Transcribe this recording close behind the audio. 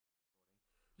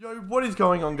Yo, what is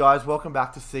going on, guys? Welcome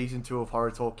back to Season 2 of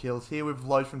Horror Talk Kills, here with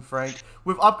Loaf and Frank.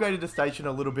 We've upgraded the station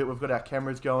a little bit. We've got our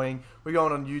cameras going. We're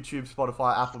going on YouTube,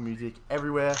 Spotify, Apple Music,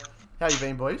 everywhere. How you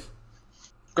been, boys?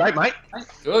 Great, mate.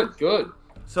 Good, good.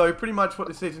 So, pretty much what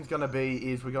this season's going to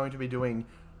be is we're going to be doing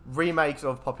remakes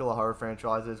of popular horror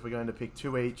franchises. We're going to pick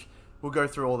 2 each. We'll go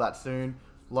through all that soon.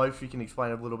 Loaf, you can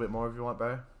explain a little bit more if you want,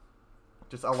 bro.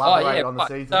 Just elaborate on the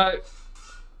season. So,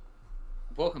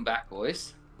 welcome back,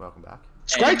 boys. Welcome back.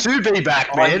 It's great to be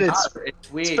back, man.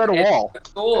 It's weird. been a while.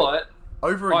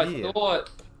 Over a year. I thought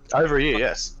Over a year,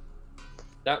 yes.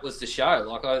 that was the show.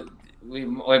 Like we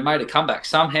made a comeback.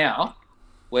 Somehow,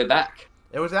 we're back.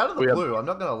 It was out of the blue. I'm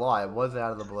not going to lie. It was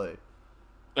out of the blue.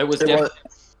 It was It definitely.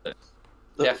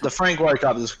 was- The Frank woke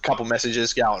up, there's a couple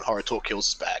messages going, Horror Talk Kills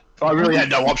is back. I really had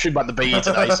no option but to be here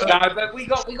today, so. No, but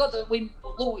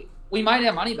we made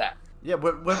our money back. Yeah,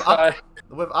 we've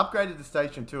upgraded the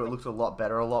station too. It looks a lot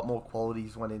better. A lot more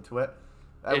qualities went into it.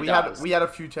 It we does. had a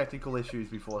few technical issues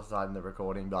before starting the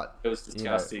recording, but It was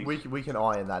disgusting. we can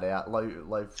iron that out.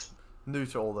 Loaf new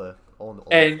to all the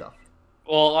And- stuff.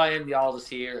 Well, I am the oldest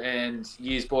here, and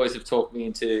you boys have talked me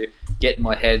into getting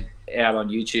my head out on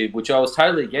YouTube, which I was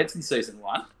totally against in season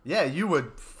 1. Yeah, you were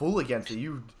full against it.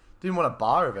 You didn't want a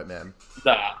bar of it, man.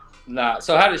 Nah.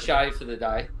 So I had a shave for the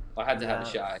day. I had to have a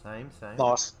shave. Same.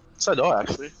 Nice. So do I,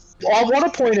 actually. I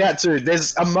want to point out, too,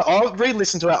 I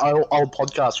re-listened to our old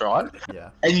podcast, right? Yeah.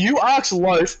 And you asked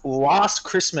Loaf last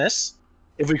Christmas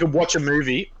if we could watch a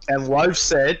movie, and Loaf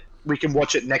said we can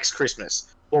watch it next Christmas.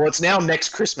 Well, it's now next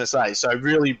Christmas, eh? So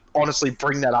really, honestly,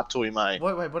 bring that up to him, mate.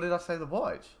 Wait, what did I say the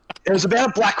watch? It was about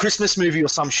a Black Christmas movie or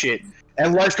some shit.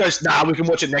 And Loaf goes, nah, we can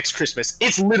watch it next Christmas.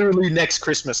 It's literally next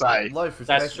Christmas, eh? Loaf,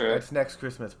 That's true. It's next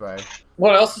Christmas, bro.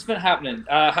 What else has been happening?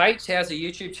 H, how's the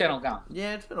YouTube channel going?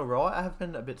 Yeah, it's been alright. I have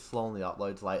been a bit slow on the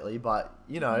uploads lately, but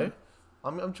you know,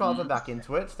 I'm driving back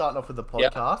into it. Starting off with the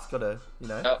Yep. podcast, gotta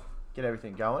Yep. get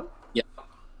everything going.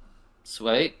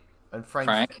 Sweet. And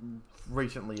Frank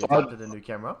recently I- adopted a new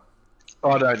camera.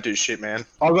 I don't do shit, man.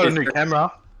 I've got a new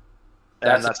camera.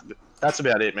 And that's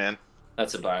about it, man.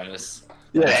 That's a bonus.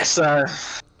 Yeah, so...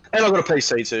 And I've got a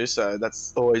PC too, so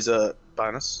that's always a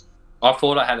bonus. I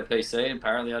thought I had a PC, and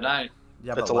apparently I don't.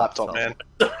 Yeah, That's a laptop, man.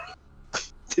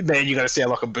 Man, you gotta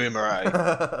sound like a boomer,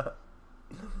 eh?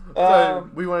 So,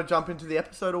 we want to jump into the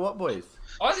episode or what, boys?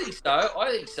 I think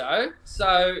so.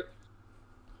 So,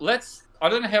 I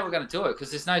don't know how we're going to do it,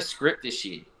 because there's no script this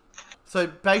year. So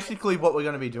basically what we're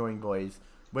going to be doing, boys,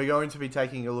 we're going to be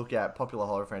taking a look at popular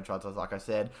horror franchises, like I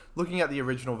said, looking at the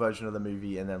original version of the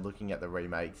movie and then looking at the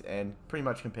remakes and pretty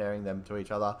much comparing them to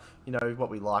each other, you know, what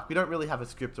we like. We don't really have a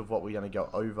script of what we're going to go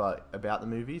over about the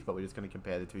movies, but we're just going to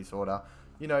compare the two, sort of,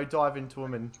 you know, dive into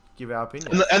them and give our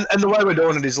opinion. And the way we're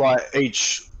doing it is like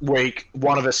each week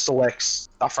one of us selects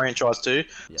a franchise too.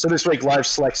 Yeah. So this week Loaf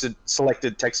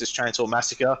selected Texas Chainsaw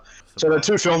Massacre. So the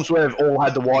two films we've all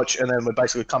had to watch, and then we're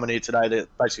basically coming here today to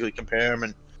basically compare them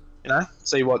and, you know,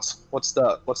 see what's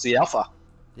the alpha.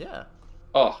 Yeah.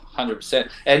 Oh, 100%.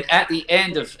 And at the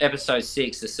end of episode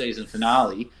 6, the season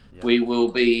finale, Yeah.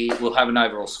 we'll have an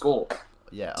overall score.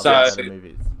 Yeah. So- about the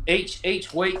movies.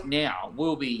 Each week now,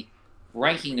 we'll be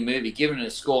ranking the movie, giving it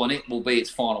a score, and it will be its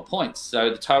final points. So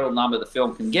the total number the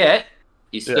film can get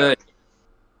is 30.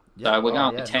 Yeah. So we're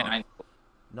going yeah, for 10. Nice.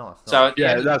 Nice. So at the Yeah,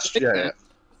 end of that's the yeah.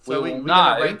 So we we're will going to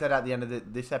know. rank that at the end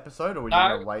of this episode, or we're No,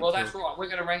 going to wait well, till... that's right. We're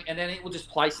going to rank, and then it will just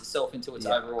place itself into its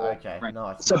Yeah, overall okay, rank.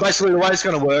 nice. So basically, the way it's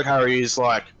going to work, Harry, is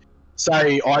like,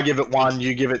 say I give it 1,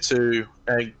 you give it 2,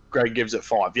 and Greg gives it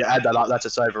 5. You add that up, that's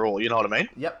its overall. You know what I mean?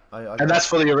 Yep. And that's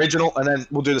for the original, and then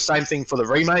we'll do the same thing for the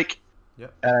remake.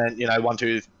 Yep. And, you know, 1,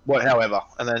 2, however,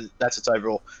 and then that's its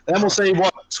overall. And then we'll see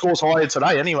what scores higher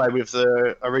today anyway with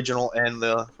the original and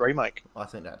the remake. I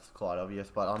think that's quite obvious,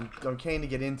 but I'm keen to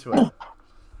get into it.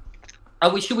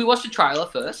 Should we watch the trailer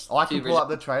first? I can The pull up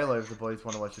original- the trailer if the boys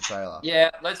want to watch the trailer. Yeah,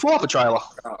 let's Pull up a trailer.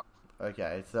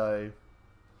 Okay, so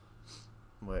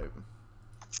wait,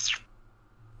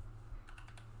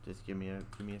 just give me a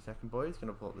second, boys.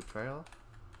 Gonna pull up the trailer.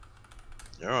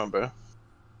 You're right, bro.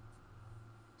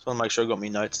 Just want to make sure I got my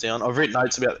notes down. I've written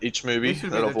notes about each movie This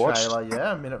should that be I've the watched. trailer.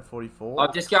 Yeah, minute 44.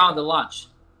 I'm just going to lunch.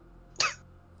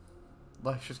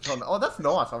 Like just gone. Oh, that's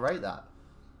nice. I rate that.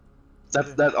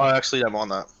 That I actually don't mind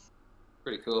that.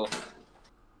 Pretty cool.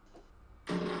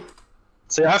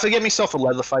 See, I have to get myself a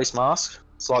leather face mask.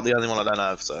 It's like the only one I don't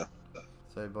have, so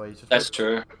So, boys, just That's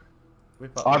true.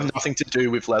 whip up. I have nothing to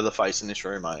do with leather face in this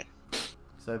room, mate.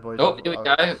 So, boys. Oh, here we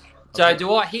go. So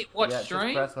do I hit watch Yeah, just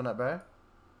stream? press on it, bro.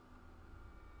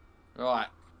 Right.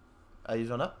 Are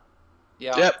you on it?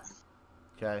 Yeah. Yep.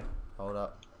 Okay, hold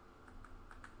up.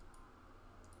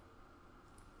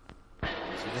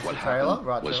 Is this What the trailer? happened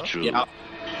Right, was trailer? true. Yeah.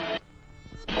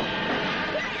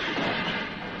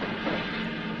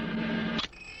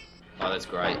 Oh, that's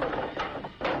great.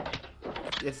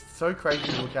 It's so crazy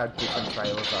to look how different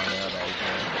trailers are nowadays,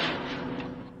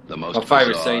 man. The most My favourite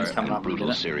bizarre scene's coming and up in a brutal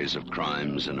minute. series of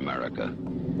crimes in America.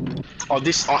 Oh,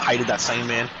 I hated that scene,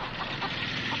 man.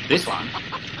 This one?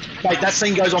 Mate, that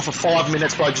scene goes on for 5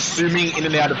 minutes, bro, just zooming in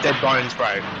and out of dead bones,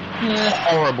 bro.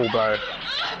 Horrible, bro.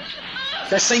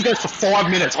 That scene goes for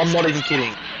 5 minutes, I'm not even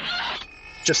kidding.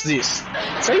 Just this.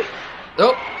 See?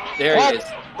 Oh, there he is.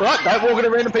 Right, don't walk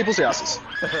into random people's houses.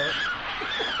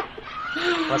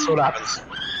 That's what happens.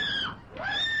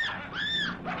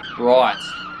 Right.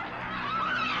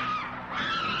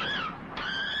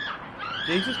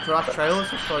 Jesus Christ,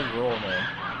 trailers are so raw, man.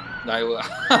 They were.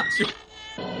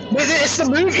 It's the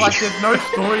movie! Like, there's no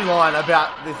storyline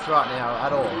about this right now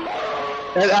at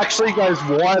all. It actually goes,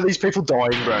 why are these people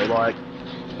dying, bro? Like,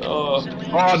 oh.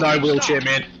 oh no, wheelchair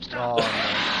man. Oh,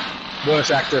 man.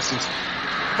 Worst actor since...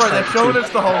 Bro, they're showing us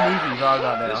the whole movie right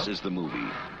about now. This is the movie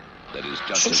that is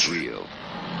just as real.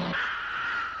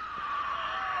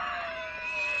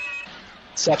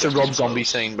 Such a Rob Zombie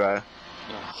scene, bro.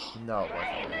 No, it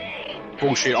wasn't, man.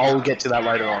 Bullshit, I'll get to that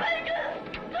later on.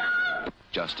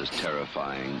 Just as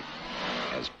terrifying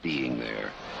as being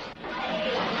there.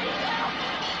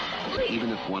 Even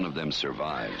if one of them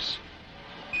survives,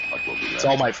 what will be It's left?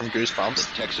 old mate from The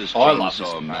Goosebumps. Texas I love this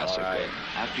Chainsaw trailer, Massacre. eh?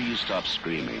 After you stop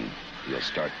screaming, you'll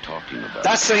start talking about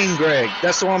That it. scene, Greg,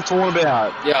 that's the one I'm talking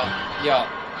about. Yeah.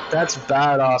 That's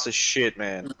badass as shit,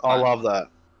 man. I love that.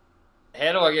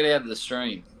 How do I get out of the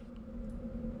stream?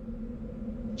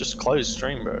 Just close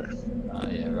stream, bro. Oh,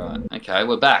 yeah, right. Okay,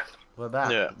 we're back. We're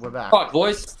back. Yeah. We're back. Right,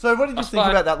 boys. So, what did you I think suppose-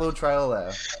 about that little trailer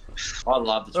there? I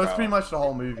love the That was trailer. pretty much the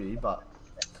whole movie, but...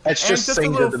 It's And just just a scenes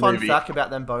little of the fun movie. fact about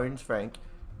them bones, Frank.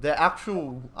 The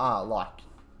actual,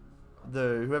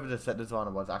 whoever the set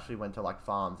designer was actually went to, like,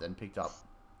 farms and picked up,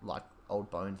 like, old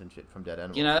bones and shit from dead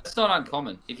animals. You know, that's not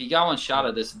uncommon. If you go on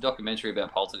Shudder, there's a documentary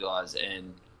about poltergeists,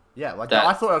 and Yeah, like, that-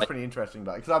 I thought it was pretty interesting,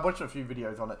 though, because I watched a few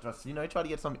videos on it just, try to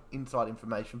get some inside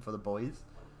information for the boys.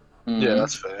 Yeah,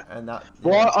 that's fair. And that...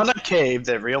 Well, I don't care if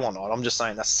they're real or not. I'm just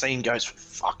saying that scene goes for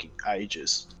fucking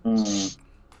ages.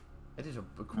 It is a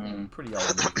pretty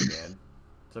old movie, man.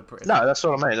 So No, that's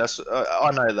what I mean. That's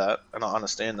I know that and I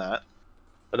understand that,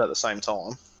 but at the same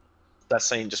time, that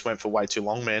scene just went for way too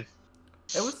long, man.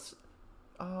 It was...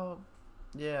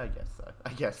 yeah,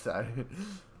 I guess so.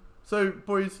 So,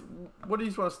 boys, what do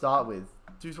you want to start with?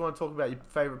 Do you just want to talk about your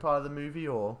favourite part of the movie,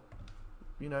 or...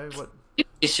 what...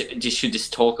 you should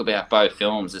just talk about both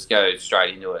films. Let's go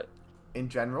straight into it. In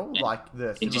general? Yeah. Like,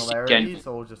 the In just a similarities,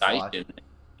 or just like... Station.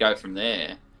 Go from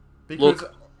there. Because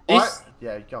Look, I... this-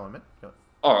 Yeah, go on, man. Go on.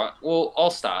 All right. Well, I'll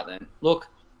start then. Look,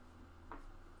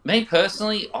 me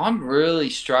personally, I'm really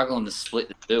struggling to split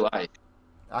the two.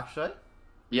 Actually,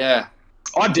 Yeah.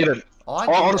 I didn't. I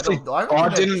honestly, I reckon I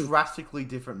they're didn't- drastically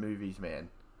different movies, man.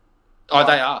 Oh,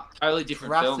 they are totally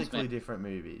different films, Drastically man. different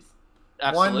movies.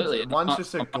 Absolutely. One's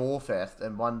just a gore fest,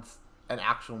 and one's an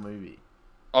actual movie.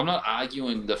 I'm not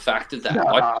arguing the fact of that. No,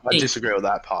 I I think- disagree with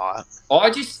that part.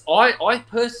 I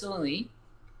personally,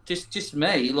 just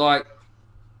me, like,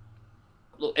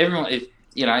 look, everyone, if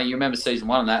you know, you remember season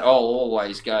one and that, I'll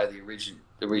always go the original,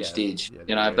 the Ridge Yeah, Ditch, yeah,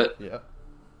 you know. But yeah.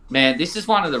 man, this is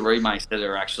one of the remakes that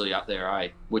are actually up there,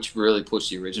 which really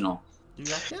pushed the original. Do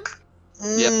you reckon?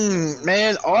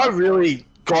 Man, I really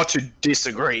got to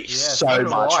disagree Yeah, so do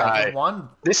much. I. Hey. One,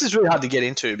 This is really hard to get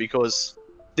into because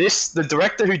the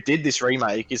director who did this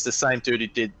remake is the same dude who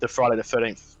did the Friday the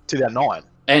 13th 2009.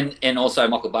 And also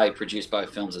Michael Bay produced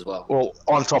both films as well. Well,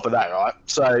 on top of that, right?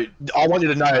 So I want you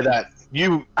to know that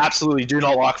you absolutely do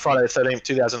not like Friday the 13th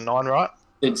 2009, right?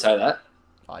 Didn't say that.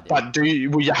 I did. But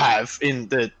will you have in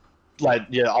the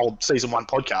old season 1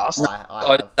 podcast?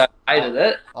 I hated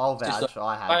it. I'll Just vouch.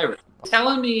 I have. Favorite.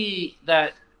 Telling me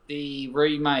that the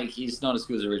remake is not as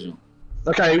good as the original.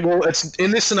 Okay, well, it's in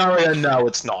this scenario. No,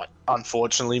 it's not.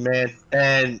 Unfortunately, man.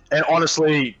 And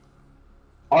honestly,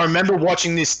 I remember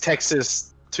watching this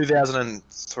Texas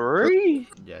 2003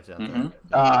 Yeah, it's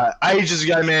ages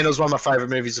ago. Man, it was one of my favorite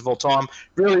movies of all time.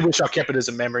 Really wish I kept it as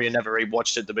a memory and never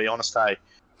rewatched it. To be honest, hey.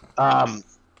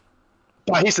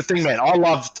 But here's the thing, man. I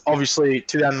loved obviously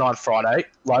 2009 Friday.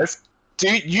 Loaf.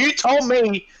 Dude, you told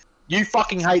me you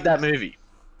fucking hate that movie.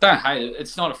 Don't hate it.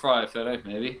 It's not a Friday the 13th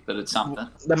movie, but it's something.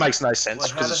 That makes no sense Well,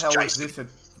 how because the it's hell is Jason.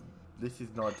 this is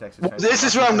not a Texas. Well, Chainsaw this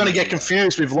is where I'm going to get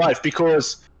confused with Life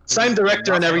because same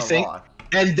director and everything,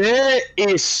 and there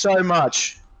is so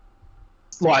much,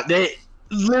 like they're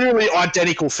literally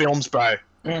identical films, bro.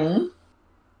 Mm-hmm.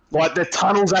 Like the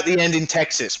tunnels at the end in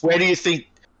Texas. Where do you think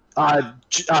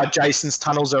Jason's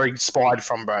tunnels are inspired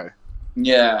from, bro.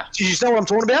 Yeah. Do you know what I'm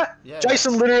talking about? Yeah.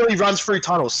 Jason literally runs through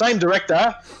tunnels. Same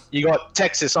director. You got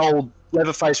Texas, old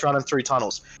Leatherface running through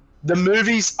tunnels. The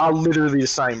movies are literally the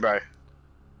same, bro.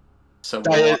 So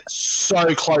They are what?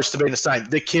 so close to being the same.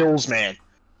 The kills, man.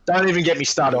 Don't even get me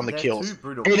started on the They're kills. too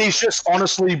brutal. It is just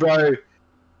honestly, bro.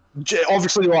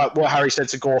 Obviously, like what Harry said,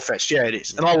 it's a gore fest. Yeah, it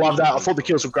is, and I love that. I thought the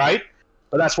kills were great,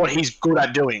 but that's what he's good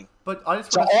at doing. But I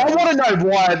just So want I want to know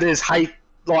why there's hate.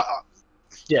 Like,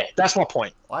 yeah, that's my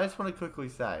point. I just want to quickly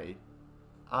say,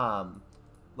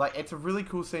 like it's a really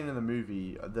cool scene in the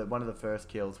movie. One of the first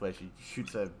kills where she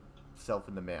shoots herself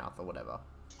in the mouth or whatever.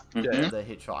 Yeah. The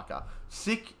hitchhiker.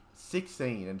 Sick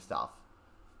scene and stuff,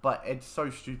 but it's so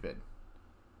stupid.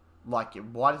 Like,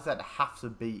 why does that have to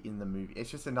be in the movie? It's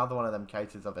just another one of them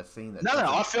cases of a scene that No,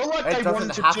 I feel like it they doesn't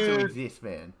wanted to have do. to exist,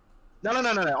 man. No.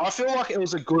 I feel like it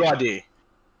was a good idea,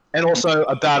 and also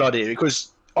a bad idea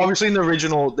because obviously in the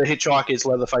original, the hitchhiker is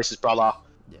Leatherface's brother,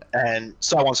 Yeah. and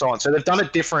so on, so on. So they've done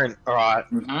it different, all right.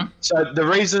 Mm-hmm. So the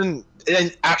reason,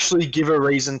 and actually give a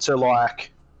reason to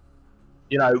like,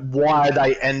 you know, why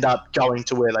they end up going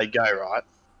to where they go, right?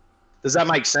 Does that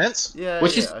make sense? Yeah,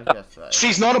 Which yeah, is- I guess so.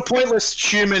 She's not a pointless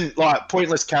human, like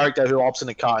pointless character who hops in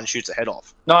a car and shoots her head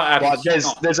off. No, Like absolutely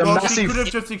not. there's a Well, she massive. could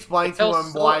have just explained to Else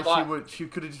him sort why of like- she would. She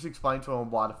could have just explained to him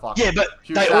why the fuck. Yeah, but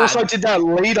she was they sad. also did that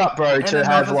lead up, bro, And to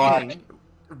have another like thing,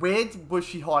 where was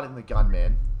she hiding the gun,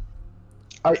 man?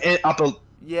 up a.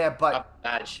 Yeah, but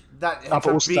Badge. that it's Up a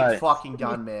all big state. fucking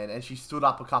gun, man, and she stood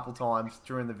up a couple times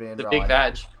during the van The ride. big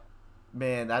badge.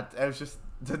 Man, that it was just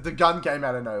the gun came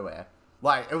out of nowhere.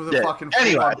 Like it was a Yeah, fucking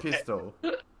anyway. full-on pistol.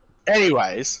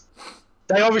 Anyways,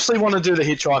 they obviously want to do the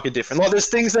hitchhiker different. Like there's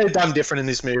things they've done different in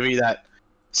this movie that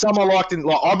some I liked. In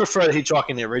like I prefer the hitchhiker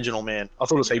in the original, man. I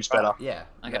thought it was heaps better. Yeah.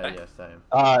 Okay. Yeah,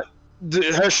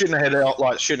 same. Her shooting her head out,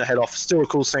 like shooting her head off, still a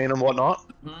cool scene and whatnot.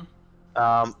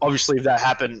 Mhm. Obviously, if that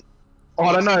happened,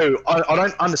 I don't know. I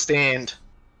don't understand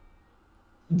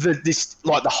this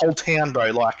like the whole town,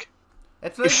 bro. Like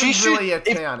It's not If she even really shoot-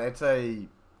 a if- town. It's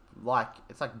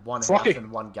like one It's house like a-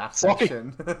 and one gas it's like a-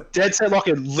 station. dead set like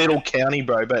a little county,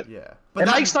 bro. But yeah. it that-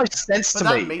 makes no sense But to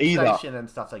that me meat either. station and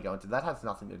stuff they go into, that has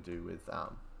nothing to do with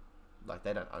like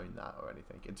they don't own that or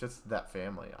anything. It's just that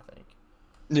family, I think.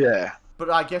 Yeah. But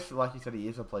I guess, like you said, he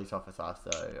is a police officer,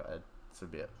 so it's a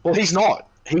bit. Well, he's not.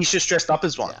 He's just dressed up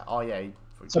as one. Yeah. Oh yeah.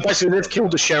 So basically, they've killed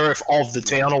the sheriff of the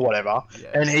town or whatever, Yeah.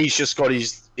 and he's just got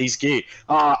his gear.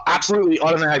 Absolutely,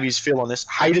 I don't know how you feel on this.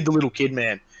 Hated the little kid,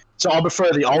 man. So I prefer the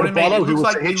What do older you mean? brother He who looks was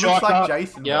like the he looks like hitchhiker.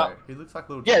 Jason. Yeah. Bro. He looks like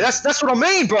little. Yeah, Jason. that's what I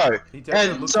mean, bro. He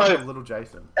definitely And looks so, like a little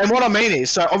Jason. and what I mean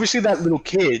is, so obviously that little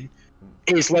kid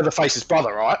is Leatherface's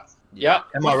brother, right? Yeah.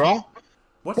 Am I wrong?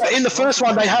 What's But that- in the what's first his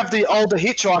one, they name? have the older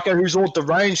hitchhiker who's all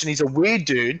deranged and he's a weird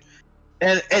dude,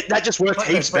 and that just works But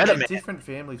heaps they're better, man. different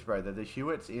families, bro. They're the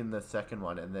Hewitts in the second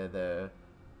one, and they're the.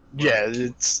 Yeah,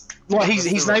 it's like his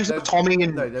They're- name's they're- Tommy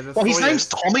and no, they're the well, his Sawyers. name's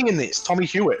Tommy in this, Tommy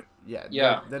Hewitt. Yeah.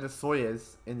 Yeah. They're the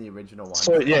Sawyers in the original one.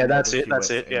 So, yeah, and they're that's the it, that's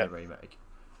Hewitts it, in yeah. the remake.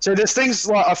 So there's things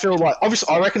like I feel like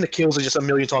obviously I reckon the kills are just a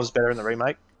million times better in the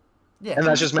remake, Yeah. and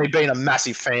that's just me being a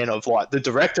massive fan of like the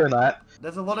director and that.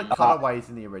 There's a lot of cutaways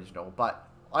in the original, but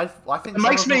I think It some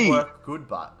makes of them me- work good,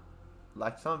 but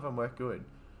like some of them work good.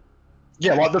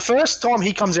 Yeah, like the first time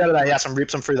he comes out of that house and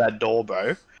rips him through that door,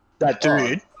 bro. That Oh.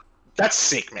 dude, that's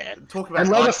sick, man. Talk about And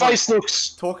Leatherface looks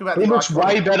Talk about he the looks iconic-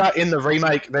 way better in the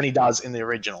remake than he does in the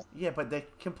original. Yeah, but they're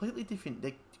completely different.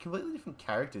 They're completely different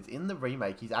characters. In the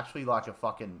remake, he's actually like a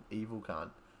fucking evil cunt,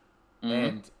 Mhm.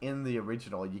 and in the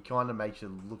original, you kind of makes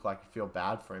you look like you feel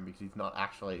bad for him because he's not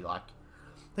actually like.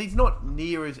 He's not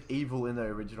near as evil in the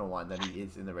original one than he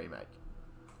is in the remake.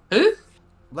 Who?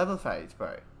 Leatherface,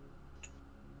 bro.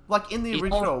 Like in the He's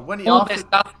original, when he More after... messed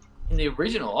up in the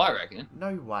original, I reckon.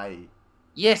 No way.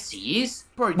 Yes, he is.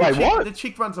 Bro, Wait, what? The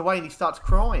chick runs away and he starts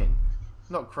crying.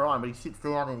 Not crying, but he sits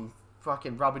down and he's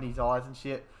fucking rubbing his eyes and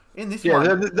shit. In this Yeah,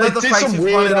 one, they did some is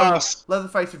weird running ass.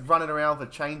 Leatherface is running around with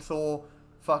a chainsaw.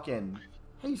 Fucking,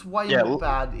 he's way Yeah, more well-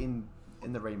 bad in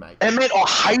the remake. And man, I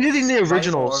hated in the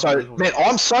original. more So evil. man,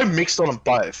 I'm so mixed on them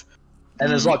both.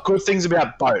 And there's like good things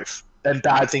about both and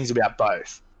bad things about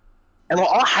both. And like,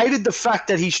 I hated the fact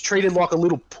that he's treated like a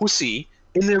little pussy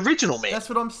in the original, man. That's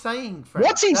what I'm saying, Frank.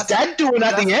 What's his dad doing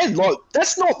at the that's- end? Like,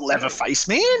 that's not Leatherface,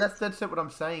 man. That's what I'm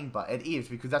saying, but it is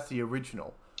because that's the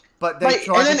original. But they Wait,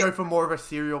 tried and to then- go for more of a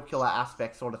serial killer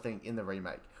aspect sort of thing in the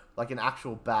remake, like an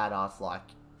actual badass like.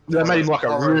 They made him like a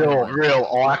horror real, villain. real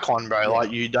icon, bro. Like,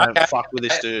 you don't Okay. fuck with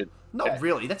this dude. Not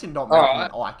really. That's not making Alright.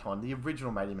 him an icon. The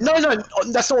original made him. an No,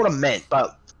 icon. that's not what I meant.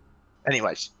 But,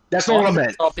 anyways, that's not what I On the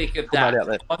meant. topic of Put that that. out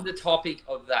there. On the topic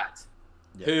of that,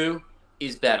 Yeah. who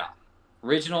is better?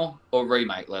 Original or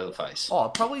remake Leatherface? Oh,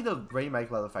 probably the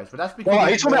remake Leatherface, but that's because. Well, are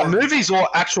you it's talking about more movies or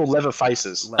actual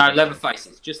Leatherfaces? No,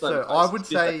 Leatherfaces. Just So Leatherface. I would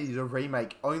Just say the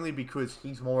remake only because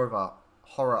he's more of a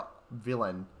horror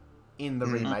villain in the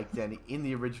remake than in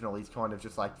the original. He's kind of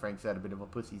just like Frank said, a bit of a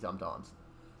pussy sometimes.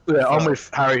 Yeah, I'm So- with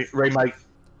Harry. Remake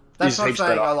That's is not heaps saying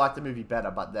better. I like the movie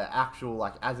better, but the actual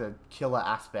like as a killer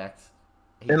aspect.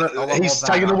 And a lot he's more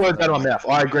taking the badass words in out of my mouth.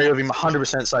 I agree with him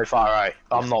 100% so far, eh?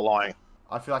 I'm not lying.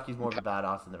 I feel like he's more of a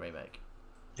badass in the remake.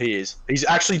 He is. He's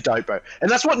actually dope, bro. And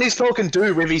that's what Nis Pell can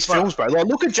do with his But- films, bro. Like,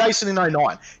 look at Jason in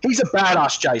 '09. He's a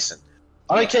badass Jason.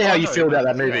 I don't care how you feel about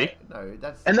that movie. Yeah, no,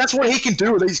 that's And that's what he can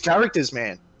do with these characters,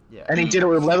 man. yeah. And he did it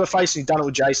with Leatherface and he done it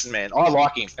with Jason, man. I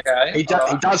like him. Okay. He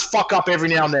alright. does fuck up every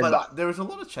now and then, But but there was a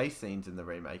lot of chase scenes in the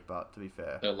remake, but to be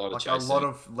fair, A lot of like chase a lot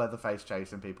scenes. of Leatherface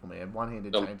chasing people, man.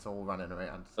 One-handed Oh. chainsaw running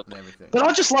around and everything. But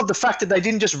I just love the fact that they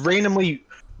didn't just randomly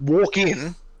walk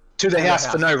in to the the house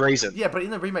for house. no reason. Yeah, but in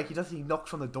the remake, he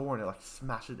knocks on the door and it like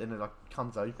smashes and it like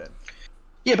comes open.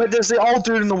 Yeah, but there's the old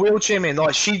dude in the wheelchair, man.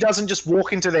 Like, she doesn't just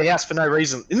walk into their house for no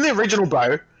reason. In the original,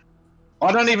 bro,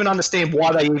 I don't even understand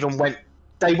why they even went.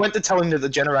 They went to tell him that the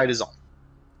generator's on.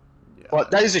 Yeah, Like,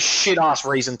 that is a shit-ass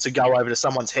reason to go over to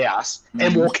someone's house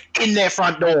and Mhm. walk in their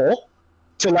front door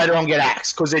to later on get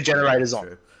axed because their generator's on.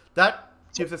 true. That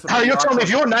gives us a. Hey, you're pretty telling me if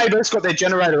iconic- your neighbour's got their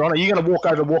generator on, are you going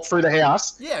to walk through the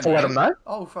house Yeah, to let man. them know?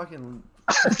 Oh, fucking.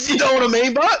 You know what I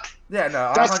mean, but Yeah, no,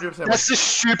 I that's, 100%. that's the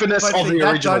stupidness But of see, the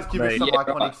that original does for give us me. some Yeah,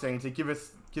 iconic right. scenes. It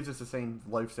gives us a scene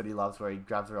Loaf said he loves where he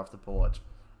grabs her off the porch,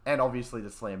 and obviously the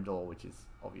slam door, which is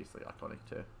obviously iconic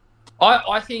too.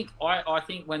 I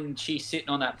think when she's sitting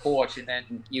on that porch and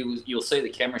then you'll see the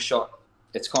camera shot.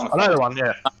 It's kind of I know the one,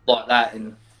 yeah. like that,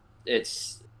 and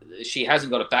she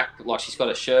hasn't got a back, like she's got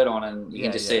a shirt on, and you Yeah,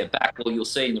 can just yeah. see her back. Well, you'll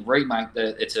see in the remake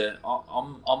that it's a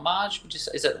homage.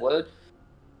 Is that the word?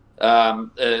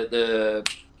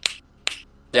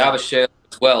 The other shirt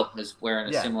as well is wearing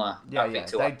a Yeah. similar Yeah, outfit yeah.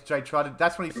 to They her. try to.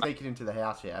 That's when he's sneaking into the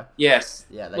house. Yeah, Yes.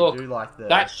 yeah. They Look, do like the.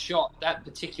 That shot, that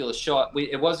particular shot,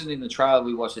 it wasn't in the trailer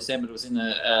we watched this in, but it was in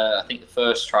the I think the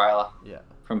first trailer Yeah.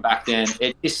 from back then.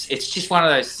 It's just one of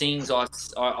those things I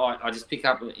just pick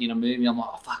up in a movie. I'm like,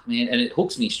 oh fuck man, and it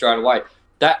hooks me straight away.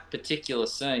 That particular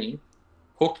scene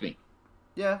hooked me,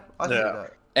 Yeah, I see Yeah.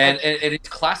 that. and it's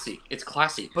classic. It's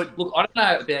classic. But- Look, I don't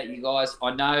know about you guys.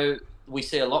 I know we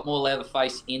see a lot more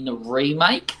Leatherface in the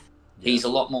remake. He's a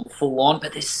lot more full on,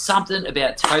 but there's something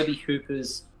about Toby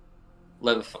Hooper's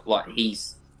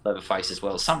he's Leatherface as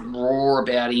well. Something raw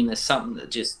about him. There's something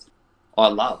that just I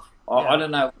love. I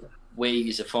don't know where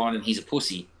you're finding he's a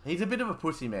pussy. He's a bit of a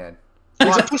pussy, man. He's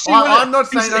a Like, pussy, I'm not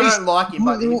saying he's- I he's- don't like him,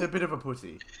 but he's a bit of a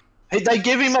pussy. They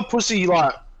give him a pussy,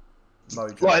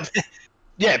 Mojo. like,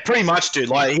 yeah, pretty much, dude.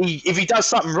 Like, if he does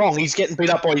something wrong, he's getting beat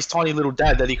up by his tiny little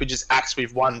dad that he could just axe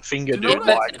with one finger, Do you know dude.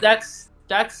 what Like,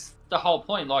 That's the whole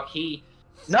point. Like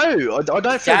no, I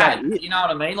don't feel dad, that. you know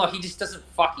what I mean? Like he just doesn't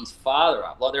fuck his father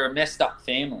up. Like they're a messed up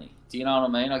family. Do you know what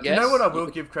I mean? I Do guess. you know what I will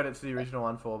give credit to the original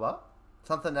one for, but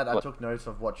something that I What? took notice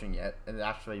of watching it, and it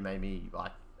actually made me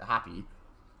like happy.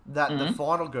 That the Mhm.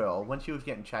 final girl, when she was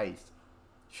getting chased,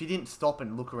 she didn't stop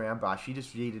and look around, bruh. She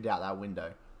just yeeted out that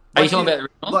window. Are you Like, talking about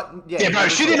the original? Like, Yeah, bro,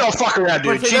 she did not fuck around,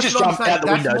 But dude. see, She that's just what I'm jumped saying, out the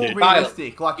that's window, more dude.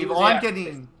 realistic. Like He if was I'm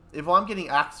out. getting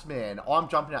axed, man, I'm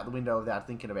jumping out the window without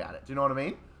thinking about it. Do you know what I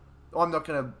mean? I'm not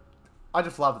gonna. I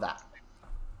just love that.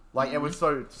 Like it was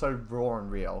so raw and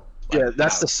real. Like, Yeah,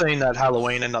 that's no. the scene that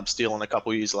Halloween ended up stealing a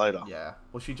couple years later. Yeah.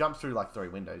 Well, she jumps through like 3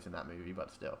 windows in that movie,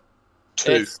 but still.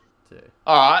 2. It's- 2.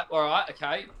 all right,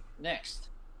 okay. Next,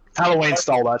 Halloween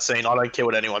stole that scene. I don't care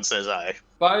what anyone says, eh?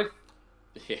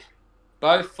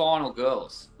 both final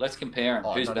girls. Let's compare them.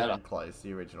 Oh, Who's not better? even close.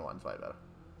 The original one's way better.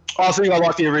 I think I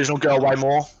like the original girl way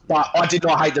more, but I did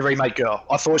not hate the remake girl.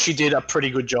 I thought she did a pretty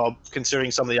good job,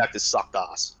 considering some of the actors sucked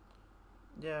ass.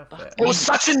 Yeah, fair. It was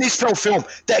such a Nispel film.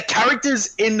 The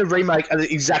characters in the remake are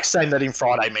the exact same that in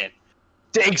Friday, man.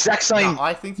 The exact same. No,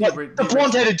 I think Like, the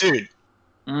blonde-headed dude.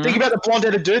 Mhm. Think about the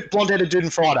blonde-headed dude in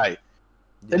Friday.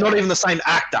 They're not even the same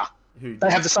actor. Who?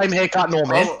 They have the same haircut and all,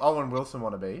 man. Owen Wilson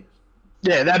wanna be?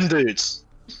 Yeah, them dudes.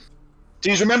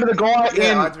 Do you remember the guy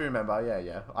Yeah, in? I do remember.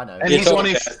 Yeah, I know. And You're he's the one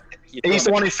talking in. about- you're He's the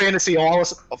talking one in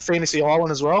Fantasy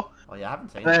Island as well. Oh yeah, I haven't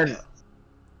seen And- it.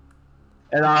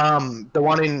 Yet. And the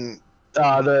one in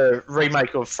the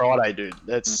remake of Friday, dude.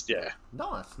 That's yeah,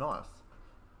 Nice.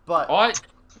 But I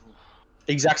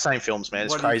exact same films, man.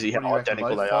 It's what do you- crazy what do how you reckon,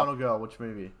 identical Loaf? they are. Final Girl, which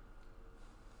movie?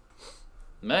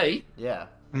 me. Yeah.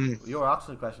 Mm. You're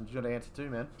asking questions. You got to answer too,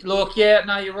 man. Look, yeah,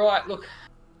 no, you're right. Look,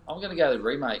 I'm gonna go the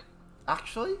remake.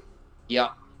 Actually, Yeah,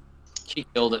 she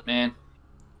killed it, man.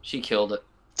 She killed it.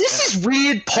 This is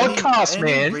weird podcast, any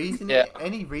man. Reason, Yeah.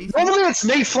 Any reason? Normally it's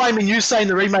me flaming you saying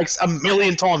the remake's a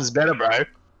million times better, bro.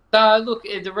 No, look,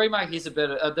 the remake is a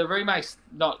better. The remake's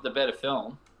not the better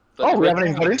film. But Oh, the we haven't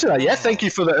even remake- got into that yet. Thank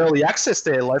you for the early access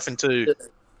there, Loafing 2.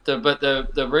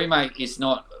 the remake is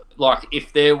not like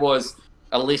if there was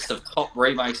a list of top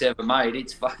remakes ever made.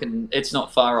 It's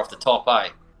not far off the top, eh?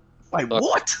 Wait,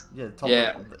 what? Yeah, the top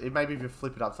Yeah. It maybe if you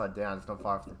flip it upside down, it's not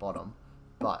far off the bottom.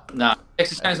 But No,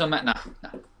 Texas Chainsaw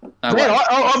Massacre. No. Man,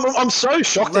 way. I'm so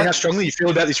shocked at how strongly you feel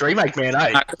about this remake, man, eh?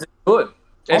 No, 'cause it's good.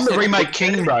 I'm It's the a remake good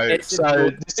king, movie. bro. It's a So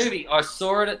good this- movie. I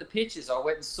saw it at the pictures. I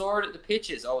went and saw it at the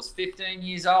pictures. I was 15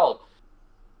 years old.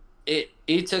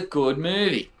 It's a good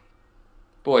movie,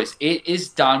 boys. It is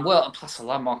done well. And plus, I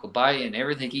love Michael Bay, and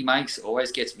everything he makes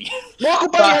always gets me. Michael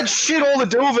Bay But- had shit all to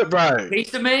do with it, bro.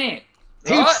 He's the man.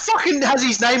 He Right? fucking has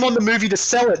his name on the movie to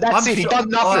sell it. That's it. He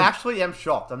done I nothing. actually am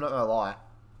shocked. I'm not gonna lie.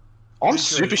 I'm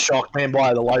super shocked, man,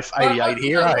 by the Loaf 88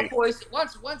 here, You know eh? what, boys,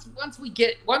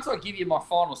 once I give you my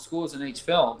final scores in each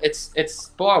film, it's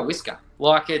by a whisker.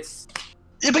 Like it's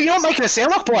Yeah, but you're not making it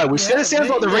sound like Blair Witch. Yeah, It sounds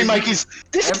like the yeah, remake yeah. is...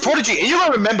 This is Every- Prodigy. And you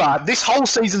gotta remember, this whole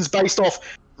season's based off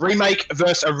remake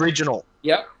versus original.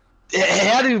 yep.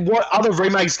 What other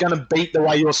remake's gonna beat the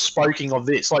way you're spoking of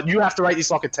this? Like, you have to rate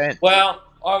this like a 10. Well,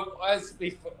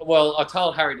 I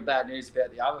told Harry the bad news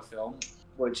about the other film,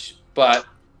 but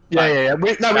Yeah.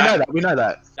 We know that. We know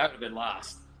that. that would have been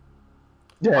last.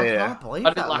 Yeah, I yeah. can't believe I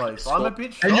did that, like Loaf. the I'm a score.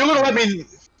 bit shocked. And you're gonna let me...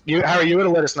 Harry, you're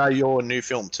gonna let us know your new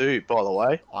film too, by the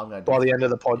way, I'm gonna by do- the end of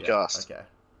the yeah, podcast. okay.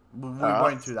 We Alright.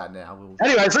 won't do that now.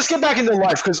 Anyways, let's get back into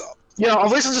life because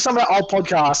I've listened to some of that old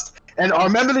podcast, and I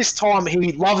remember this time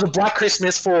he loved the Black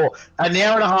Christmas for an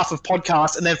hour and a half of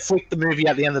podcast, and then flicked the movie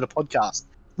at the end of the podcast.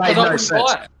 Made Because I no wouldn't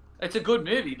sense. buy it. It's a good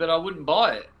movie, but I wouldn't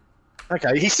buy it.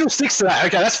 Okay, he still sticks to that.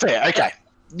 Okay, that's fair. Okay,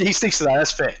 he sticks to that.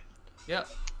 That's fair. Yeah.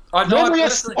 I know. Normally I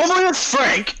it's, personally- normally it's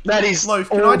Frank that is Loaf,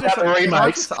 can all I about just- the can I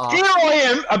remakes. just ask- Here I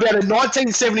am about a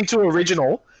 1972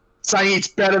 original saying it's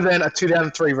better than a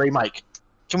 2003 remake.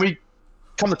 Can we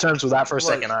come to terms with that for a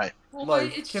Loaf, second, eh? Well, Loaf,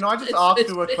 it's- can I just it's- ask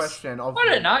it's- you a it's- question of I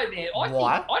don't know, man. I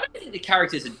Why? don't think the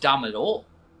characters are dumb at all.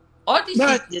 I just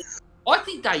No.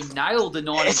 think they nailed the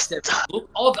 1970 look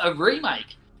of a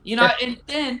remake. You know, and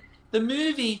then the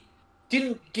movie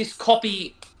didn't just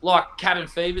copy like Cabin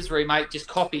Fever's remake, just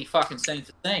copy fucking scene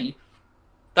for scene.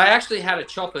 They actually had a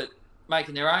chop at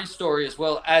making their own story as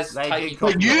well as They taking. did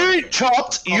copy- But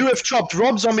you have chopped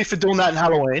Rob Zombie for doing that in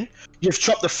Halloween. You've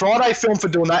chopped the Friday film for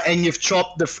doing that, and you've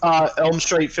chopped the Elm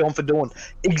Street film for doing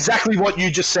exactly what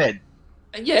you just said.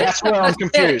 Yeah, That's where I'm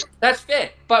confused. Fair. That's fair,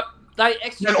 but they And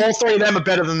executed. all three of them are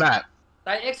better than that.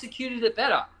 They executed it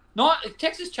better. Not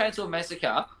Texas Chainsaw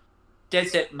Massacre, Dead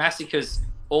Set massacres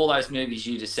all those movies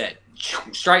you just said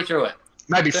straight through it.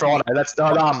 Maybe Friday. That's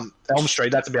Elm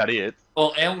Street. That's about it.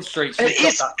 Or Elm Street.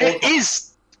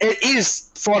 It is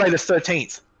Friday the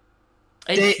 13th.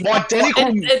 It's- they're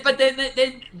identical- But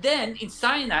then, in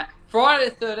saying that, Friday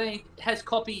the 13th has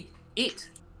copied it.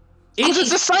 Because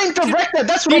it's the same director.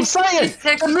 That's what I'm saying.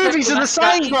 The movies are the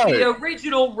same, It's the bro.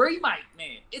 original remake,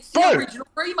 man. It's the Bro. original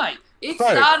remake. It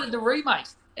Bro. started the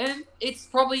remakes, and it's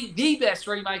probably the best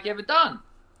remake ever done.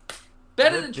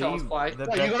 Better than Child's Play. the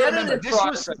Bro, you best- gotta remember, this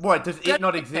was... What, does it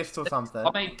not exist or something?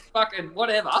 I mean, fucking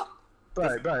whatever.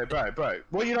 Bro.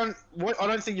 What I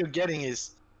don't think you're getting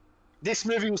is... This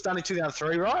movie was done in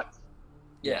 2003, right?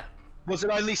 Yeah, Was it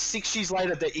only 6 years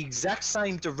later the exact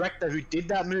same director who did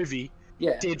that movie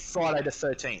yeah, did Friday the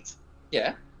 13th?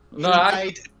 yeah. He No, I-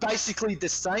 made basically the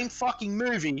same fucking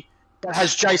movie but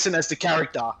has Jason as the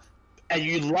character, and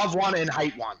you love one and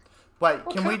hate one. Wait,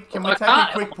 can we I take a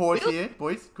can't- quick pause here,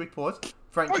 boys? Quick pause.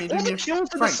 Frank, Bro, can you all do the me kills are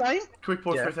the Frank, same. quick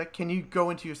pause Yeah. for a sec? Can you go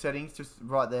into your settings just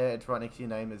right there? It's right next to your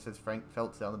name. It says Frank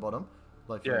Feltz down the bottom.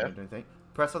 Like you Yeah. don't do anything.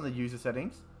 Press on the user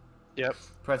settings. Yep.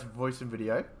 Press voice and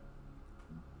video.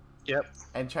 Yep.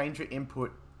 And change your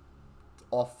input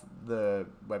off the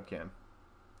webcam.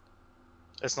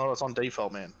 It's not. It's on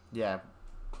default, man. Yeah.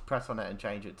 Press on it and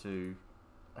change it to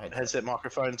headset. Headset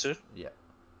microphone too. Yeah.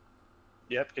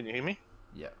 Yep. Can you hear me?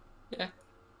 Yeah. Yeah.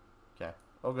 Okay.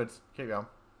 All good. Keep going.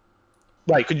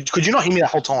 Wait. Could you not hear me that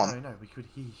whole No, time? no, we could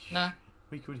hear you. No.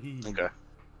 We could hear you. Okay.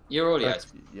 Your audio.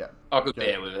 Yeah. I could Go.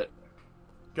 bear with it.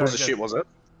 Go, Was the go. shit? Was it?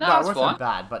 No, No, it it's wasn't fine.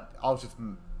 bad, but I was just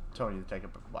telling you to take it,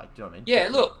 like, do you know what I mean? Yeah,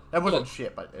 look. It wasn't look,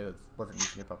 shit, but it wasn't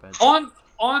using a proper headset.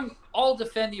 I'll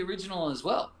defend the original as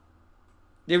well.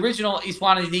 The original is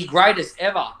one of the greatest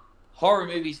ever horror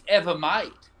movies ever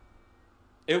made.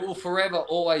 It will forever,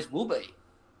 always will be.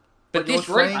 But you're this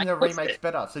saying remake, the puts remake's it.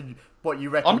 better. So what you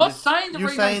reckon? I'm not this- saying the you're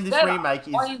remake's saying this better. remake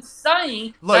is. I am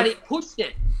saying Look. that it pushed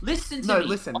it. Listen to No, me.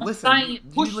 listen, I'm listen. saying it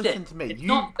You pushed listen it. to me. It's You-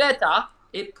 not better,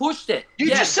 It pushed it. You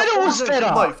just said it was No, better.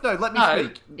 Loaf, no, let me No,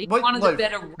 speak. it's What, one of the Loaf,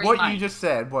 better what you remakes. just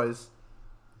said was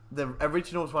the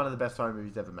original is one of the best horror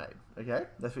movies ever made. Okay,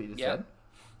 that's what you just Yeah. said.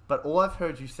 But all I've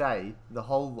heard you say the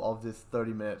whole of this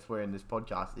 30 minutes we're in this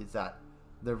podcast is that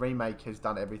the remake has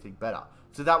done everything better.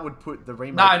 So that would put the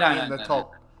remake in the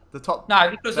top. The top. No,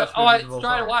 because best I movies of all straight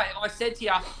time. away I said to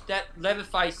you that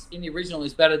Leatherface in the original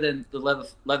is better than the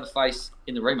Leatherface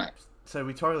in the remake. So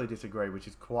we totally disagree, which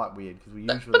is quite weird because we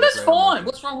usually. But that's agree on fine. most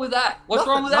What's wrong with that? What's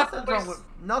wrong with that?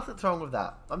 Nothing's wrong with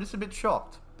that. I'm just a bit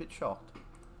shocked.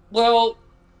 Well,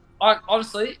 I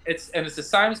honestly, it's the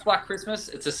same as Black Christmas.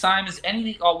 It's the same as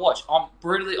anything I watch. I'm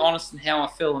brutally honest in how I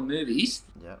feel in movies,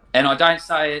 Yeah. and I don't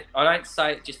say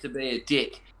it just to be a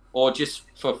dick or just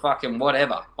for fucking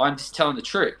whatever. I'm just telling the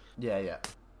truth. Yeah.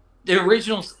 The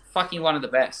original's fucking one of the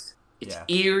best. It's Yeah.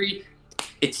 eerie.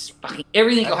 It's fucking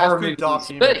everything It a has horror good movie dark needs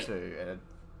to humor be. too, and a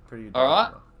pretty good. All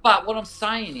right, dark but what I'm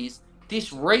saying is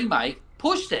this remake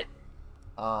pushed it.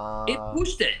 humor. It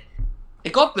pushed it.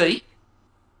 It got beat.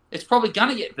 It's probably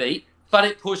gonna get beat, but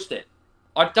it pushed it.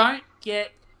 I don't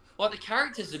get the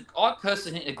characters. I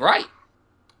personally think they're great.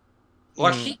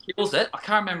 Like she kills it. I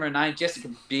can't remember her name. Jessica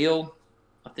Biel,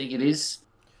 I think it is.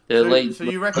 The lead. So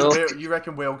you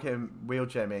reckon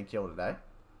Wheelchair Man killed it, eh?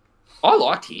 I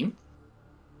liked him.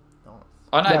 Nice.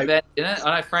 I know Wait. Ben didn't.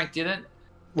 I know Frank didn't. Wait,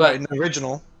 But in the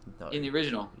original, No. in the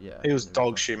original, Yeah. he was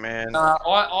dog shit, man. I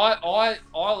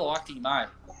liked him, mate.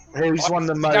 He was one of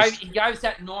the He most. gave us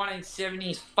that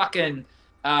 1970s fucking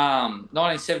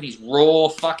 1970s raw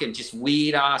fucking just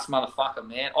weird ass motherfucker,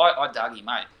 man. I dug him,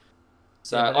 mate.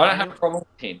 So Yeah, but I don't have a problem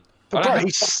with him. But bro,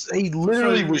 he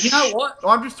literally was. You know what?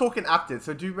 I'm just talking actors.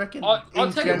 So do you reckon, I'll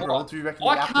in tell you general, what, do you reckon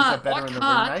I the actors can't- are better I in the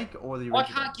can't- remake or the original? I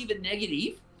can't give a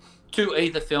negative to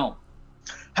either film.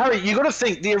 Harry, you got to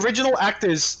think the original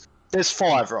actors. There's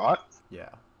 5, right? Yeah.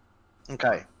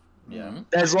 Okay. Yeah. Mhm.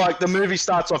 There's like the movie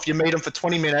starts off. You meet them for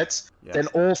 20 minutes. Yeah. Then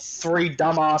all 3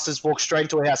 dumbasses walk straight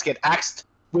into a house, get axed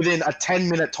within a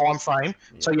 10-minute time frame.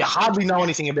 So Yeah. you hardly know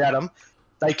anything about them.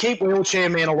 They keep Wheelchair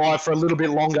Man alive for a little bit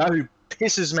longer, who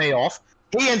pisses me off.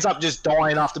 He ends up just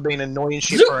dying after being annoying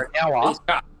shit for an hour. He's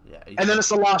cut. Yeah. And then it's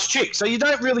the last chick. So you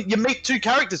don't really, you meet 2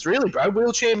 characters really, bro.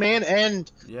 Wheelchair Man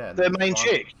and yeah, the main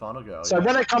chick. Final girl. so yeah.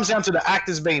 when it comes down to the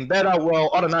actors being better, well,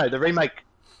 I don't know. The remake,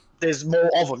 there's more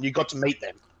of them. You got to meet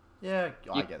them. Yeah,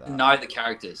 I You get that. know the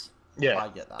characters. Yeah, I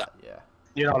get that. Yeah.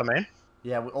 you know what I mean.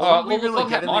 Yeah. All Alright, we well, really look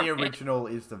get at in the my- original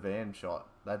is the van shot.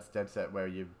 That's dead set where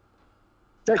you.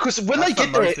 Because when that's they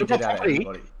the get there, most they in the get out of property,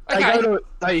 anybody. they Okay. go to,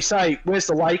 they say, "Where's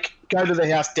the lake?" Go to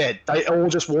the house, dead. They all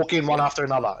just walk in one after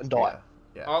another and die. Yeah.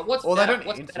 Yeah. All right, what's Or they better? don't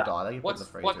What's insta better? die. They can put What's in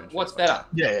the freezer what, and shit what's like better? that.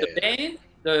 Yeah, The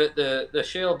band, the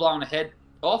Sheila blowing her head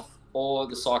off, or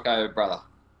the psycho brother?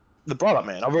 the brother,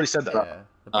 man. I've already said that. Yeah.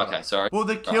 the brother. Okay, sorry. Well,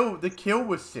 the kill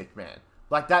was sick, man.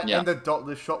 Like that, Yeah. and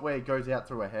the shot where it goes out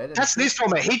through her head. And That's shit, this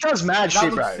one, man. He does mad That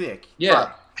shit, looks bro. sick.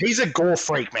 Yeah. He's a gore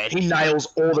freak, man. He nails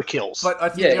all the kills. But I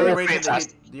think Yeah, the only yeah. reason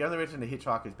Fantastic. the only reason the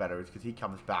Hitchhiker is better is because he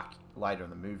comes back later in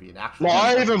the movie and actually.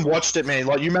 like, I even watched it, man.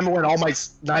 Like, you remember when old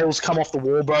mate's nails come off the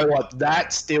wall, bro? Like,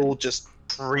 that still just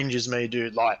cringes me,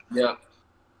 dude. Like, Yeah.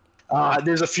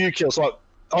 there's a few kills. Like,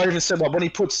 I even said, like, when he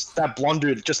puts that blonde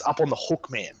dude just up on the hook,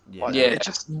 man. Yeah. Like, Yeah. It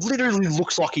just literally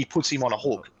looks like he puts him on a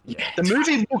hook. Yeah. The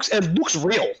movie looks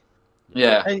real.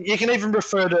 Yeah. And you can even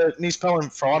refer to Nispel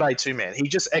and Friday too, man. He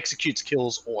just executes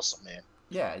kills awesome, man.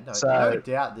 Yeah, no, So- no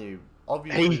doubt.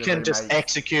 Obviously, He the can just remake-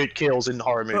 execute kills in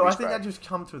horror movies, But I think bro. that just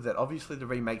comes with it. Obviously, the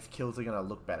remakes kills are gonna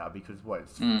look better because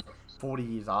it's Mm. 40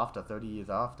 years after, 30 years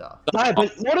after. No,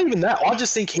 but not even that. I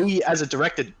just think he, as a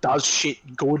director, does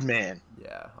shit good, man.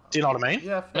 Yeah. Do you know what I mean?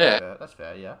 Yeah, Yeah. fair. That's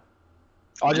fair. Yeah.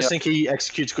 I just Yeah. think he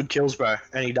executes good kills, bro,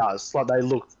 and he does. Like, they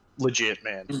look legit,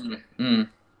 man.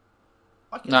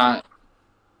 I can No,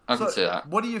 I So, can see that.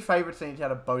 What are your favorite scenes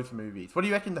out of both movies? What do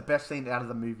you reckon the best scene out of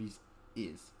the movies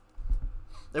is?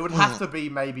 It would have to be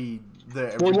maybe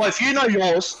the. Well, if you know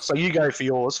yours, so you go for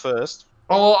yours first.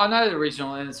 Oh, I know the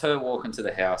original, and it's her walking to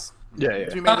the house. Yeah, Do you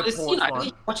yeah. mean But the it's, porch you're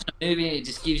one? watching a movie, and it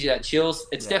just gives you that chills.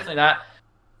 It's Yeah. definitely that.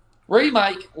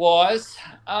 Remake wise,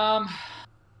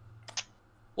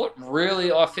 what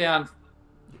really I found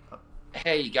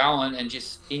how you going and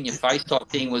just in your face type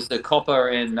thing was the copper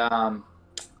and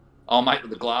I'll mate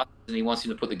with the glasses, and he wants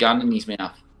him to put the gun in his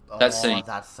mouth. That scene.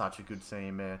 That's such a good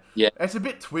scene, man. Yeah. It's a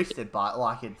bit twisted, but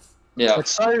like it's. Yeah,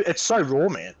 It's so raw,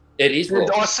 man. it is. Raw.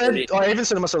 I even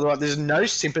said to myself, like, there's no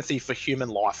sympathy for human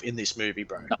life in this movie,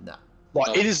 bro. No. Like,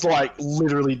 No. it is like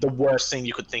literally the worst thing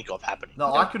you could think of happening.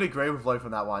 No, Yeah. I could agree with Loaf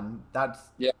on that one. That's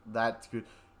good.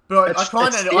 But I It's kind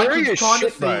of scary I as kind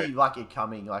of shit, bro. see like it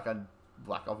coming. Like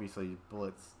obviously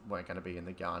bullets weren't going to be in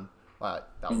the gun. Like,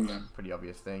 that was a pretty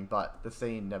obvious thing, but the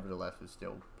scene, nevertheless, was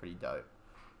still pretty dope.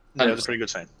 Yeah, it was a pretty good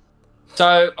scene.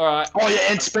 So, all right. Oh, yeah,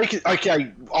 and speaking...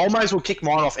 Okay, I may as well kick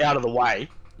mine off out of the way.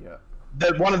 Yeah.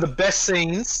 One of the best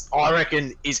scenes, I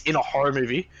reckon, is in a horror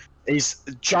movie, is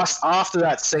just after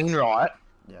that scene, right?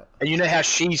 Yeah. And you know how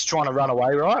she's trying to run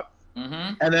away, right?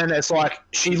 Mm-hmm. And then it's like,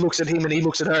 she looks at him and he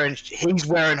looks at her and he's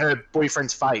wearing her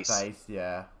boyfriend's face.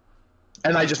 Yeah.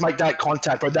 And they just make that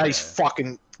contact, bro. That is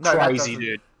fucking crazy,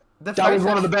 dude. That was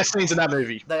one of the best scenes in that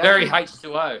movie. Very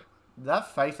H2O.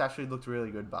 That face actually looked really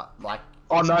good, but, like...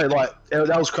 Oh, no, like,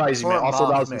 that was crazy, man. I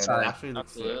thought that was insane. Actually looked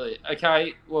sick. Absolutely.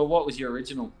 Okay, well, what was your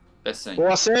original best scene?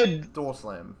 Well, I said... Door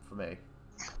slam, for me.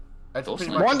 It's Door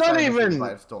pretty slam. much Mine the don't same as even-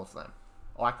 Blade's door slam.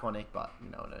 Iconic, but,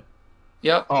 you know what I mean.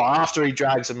 Yep. Oh, after he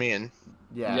drags him in.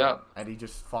 Yeah. Yep. And he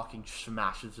just fucking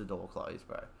smashes the door closed,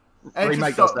 bro.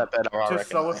 Remake does that better, I Just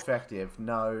reckon. so though. effective.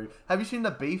 No. Have you seen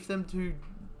the beef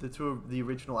the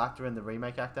original actor and the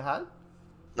remake actor had?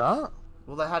 No.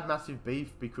 Well, they had massive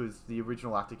beef because the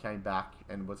original actor came back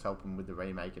and was helping with the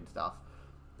remake and stuff.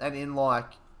 And in,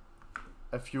 like,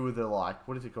 a few of the, like,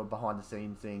 what is it called, behind the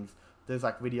scenes things, there's,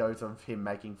 like, videos of him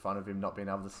making fun of him not being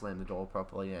able to slam the door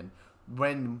properly. And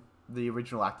when the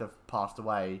original actor passed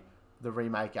away, the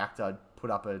remake actor put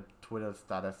up a Twitter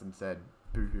status and said,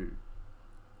 boo-hoo.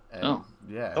 And, Oh.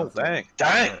 Yeah. Oh, dang.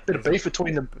 Dang. Bit of beef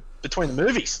between the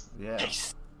movies. Yeah.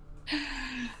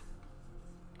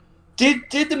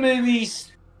 Did the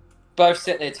movies both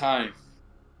set their tone?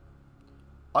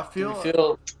 I Do you feel...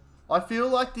 feel I feel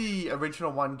like the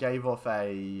original one gave off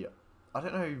a... I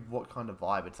don't know what kind of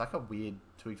vibe. It's like a weird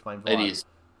to explain vibe. it is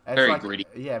It's very like, gritty.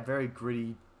 Yeah, very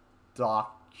gritty, dark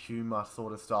humor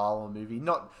sort of style of movie.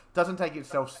 Doesn't take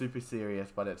itself super serious,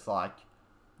 but it's like,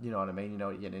 you know what I mean? You know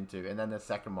what you're getting into. And then the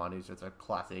second one is just a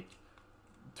classic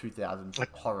 2000s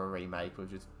horror remake with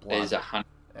just blood. There's 100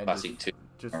 and classic too.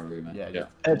 just, horror remake, yeah, yeah.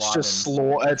 It's blood just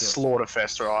and it's kill.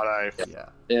 Slaughterfest, right? Eh? Yeah.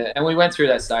 Yeah, and we went through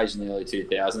that stage in the early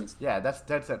 2000s. Yeah,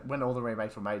 that's it. When all the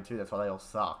remakes were made too, that's why they all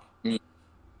suck.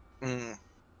 Mm.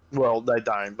 Well, they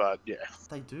don't, but yeah.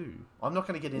 They do. I'm not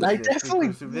going to get into They this definitely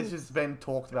because this has been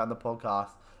talked about in the podcast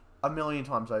a million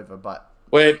times over, but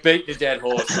We're beating the dead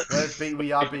horse.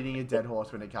 we are beating a dead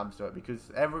horse when it comes to it because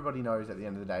everybody knows at the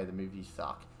end of the day the movies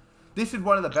suck. This is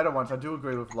one of the better ones. I do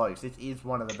agree with Loaf. This is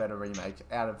one of the better remakes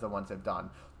out of the ones they've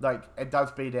done. Like, it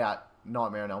does beat out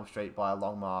Nightmare on Elm Street by a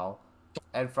long mile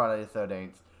and Friday the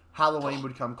 13th. Halloween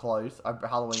would come close.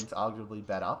 Halloween's arguably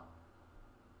better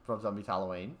from Zombies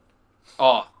Halloween.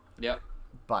 Oh, yep.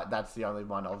 But that's the only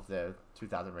one of the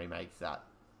 2000 remakes that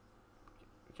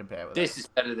compare with This is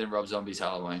better than Rob Zombie's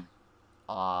Halloween.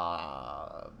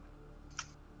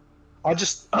 I'm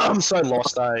so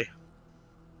lost, eh?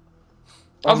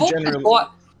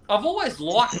 I've always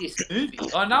liked this movie.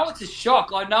 I know it's a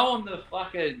shock. I know I'm the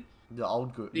fucking...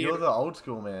 You're the old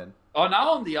school man. I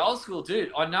know I'm the old school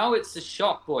dude. I know it's a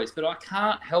shock, boys, but I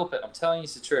can't help it. I'm telling you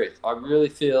the truth. I really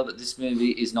feel that this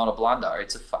movie is not a blunder.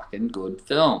 It's a fucking good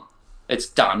film. It's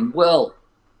done well.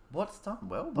 What's done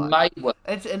well, but Made well.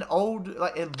 it's an old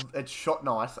it's shot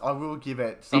nice. I will give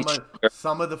it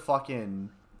some of the fucking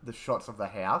the shots of the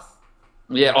house.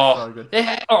 Yeah, So oh. good.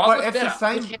 Yeah, oh, But what's it's the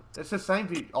better? same. It's the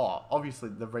same. Oh, obviously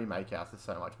the remake house is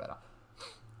so much better.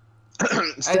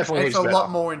 It's And definitely it's a better. lot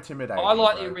more intimidating. I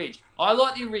like bro. the Ridge. I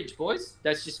like the Ridge, boys.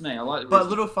 That's just me. I like the Ridge. But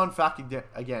little fun fact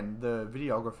again, the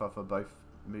videographer for both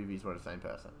movies were the same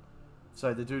person.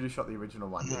 So the dude who shot the original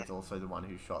one is also the one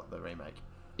who shot the remake.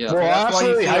 Yeah. Well, I That's why you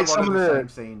absolutely see a hate lot some of of the the... same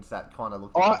scenes that kind of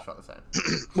look like they shot the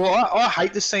same. Well, I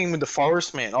hate the scene with the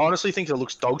forest, man. I honestly think it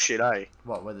looks dog shit, eh?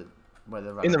 What whether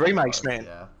In the remakes, man.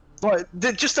 Yeah. Like,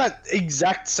 just that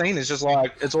exact scene is just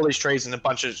like, it's all these trees and a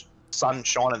bunch of sun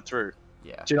shining through.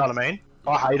 Yeah. Do you know what I mean?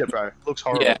 I hate it, bro. It looks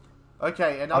horrible. Yeah.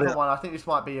 Okay, another don't- one. I think this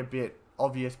might be a bit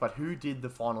obvious, but who did the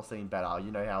final scene better?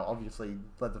 You know how obviously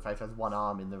Leatherface has one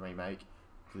arm in the remake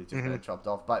because he just got it chopped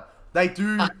off, but they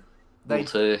do. Cool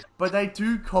too. But they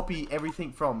do copy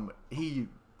everything from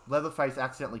Leatherface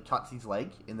accidentally cuts his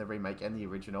leg in the remake and the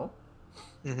original,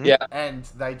 Mhm. Yeah. and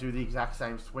they do the exact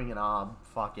same swinging arm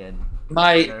fucking.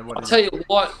 Mate, You know, what I'll is tell it? you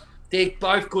what, they're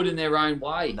both good in their own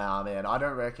way. Nah, man, I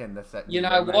don't reckon You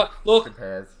know what? Look,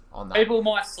 compares on that. people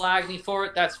might slag me for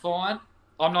it, that's fine.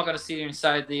 I'm not going to sit here and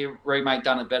say the remake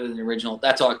done it better than the original.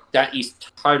 That is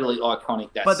totally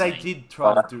iconic. That But they scene. did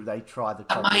try to do. They tried the.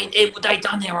 But copy mate, of they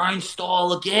done their own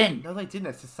style again. No, they didn't.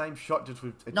 It's the same shot, just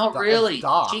with. It's Not da- really. It's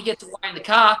dark. She gets away in the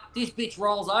car. This bitch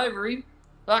rolls over him,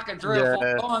 fucking 3 or 4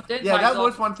 Yeah. times. Then Yeah, takes that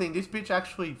was off. one thing. This bitch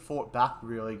actually fought back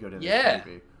really good in Yeah. this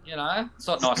movie. You know, it's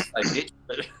not nice to say bitch,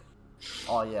 but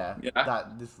Oh yeah, Yeah.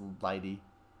 this lady.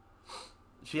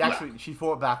 She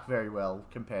fought back very well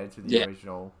compared to the Yeah.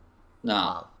 original.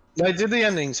 No. They did the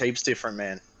endings heaps different,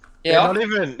 man. Yeah.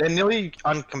 They're nearly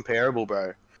uncomparable,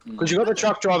 bro. Because you got the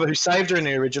truck driver who saved her in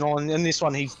the original, and in this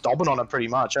one he's dobbing on it pretty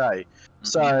much, eh?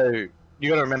 So you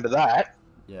got to remember that.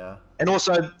 Yeah. And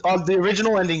also, the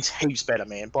original ending's heaps better,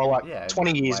 man. By like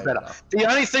 20 years way better. The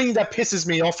only thing that pisses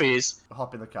me off is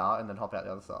hop in the car and then hop out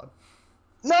the other side.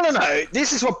 no.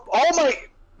 This is what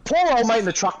poor old mate in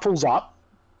the truck pulls up,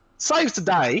 saves the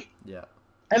day, Yeah.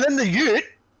 and then the Ute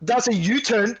does a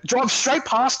U-turn, drives straight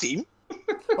past him.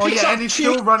 Oh picks yeah, up and he's chick-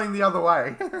 still running the other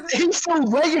way. He's still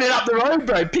legging it up the road,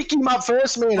 bro. Pick him up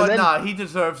first, man. But and then no, he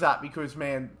deserves that because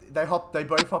man, they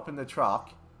both hop in the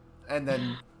truck, and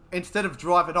then instead of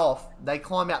driving off, they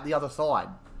climb out the other side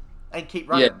and keep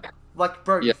running. Yeah. Like,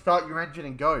 bro, you Yeah. start your engine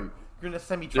and go. You're in a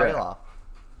semi-trailer.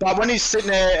 But when he's sitting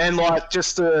there and like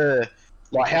just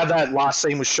like how that last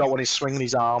scene was shot when he's swinging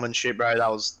his arm and shit, bro, that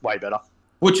was way better.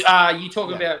 Which you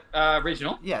talking about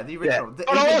original? Yeah, the Yeah, original. but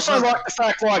I also like the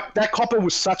fact like that copper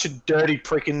was such a dirty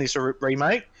prick in this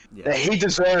remake that he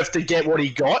deserved to get what he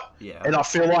got, Yeah. and I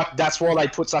feel like that's why they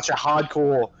put such a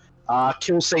hardcore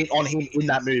kill scene on him in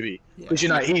that movie because you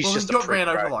know he's well, just he a got prick,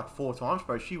 ran bro. over like 4 times,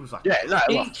 bro. She was like, Yeah, no,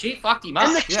 like, She fucked him up.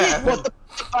 and the kid, Yeah. what the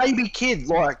baby kid,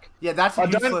 like, yeah, that's I a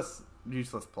don't-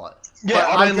 useless plot. Yeah,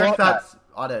 But I don't guess like that. that's,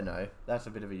 I don't know. That's a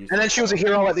bit of a useless. and then she was a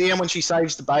hero at the end when she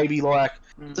saves the baby. Like,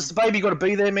 does the baby got to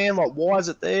be there, man? Like, why is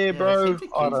it there, Yeah, bro? there's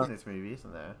heaps of I kids don't. in this movie,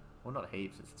 isn't there? Well, not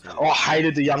heaps. It's 2. Oh, I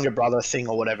hated the younger brother thing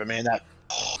or whatever, man. That.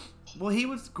 Well, he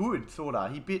was good, sorta.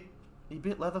 He bit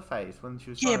Leatherface when she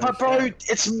was. Yeah, trying to but bro, escape.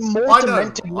 it's more I know,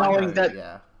 demented I knowing know, that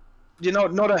Yeah. you're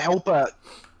not a helper.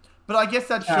 But I guess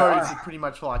that shows Yeah. pretty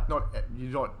much like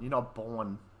you're not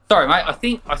born. Sorry, mate. I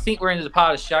think we're into the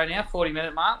part of the show now.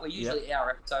 40-minute mark. We're usually hour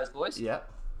episodes, boys. Yeah.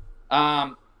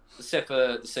 Except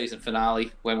for the season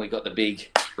finale when we got the big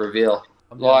reveal.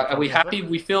 I'm Like, down are we with that. happy?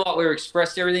 We feel like we've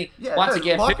expressed everything. Yeah, Once no,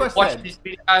 again, like people I watch said. this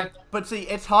video. But see,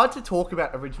 it's hard to talk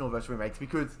about original versus remakes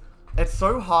because it's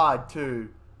so hard to,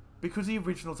 because the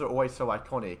originals are always so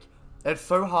iconic. It's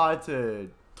so hard to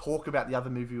talk about the other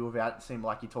movie without it seeming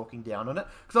like you're talking down on it.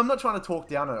 Because I'm not trying to talk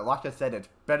down on it. Like I said, it's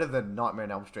better than Nightmare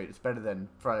on Elm Street. It's better than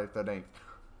Friday the 13th.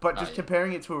 But just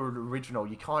comparing it to an original,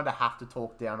 you kind of have to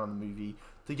talk down on the movie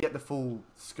to get the full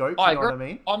scope. I You know what I agree.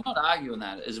 mean? I'm not arguing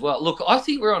that as well. Look, I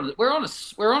think we're on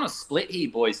a split here,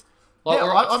 boys. Like, Yeah,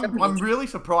 we're I'm really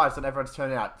surprised that everyone's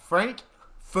turned out. Frank,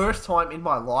 first time in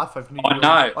my life I've knew I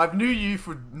know. I've knew you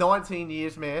for 19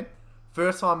 years, man.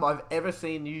 First time I've ever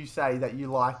seen you say that you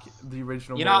like the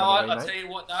original. You more know than what? the I'll remake. tell you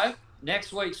what though.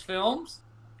 Next week's films,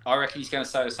 I reckon he's going to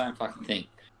say the same fucking thing.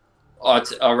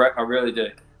 I really do.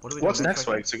 What are we What's doing next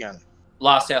week's again?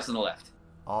 Last House on the Left.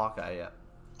 Oh, okay, yeah.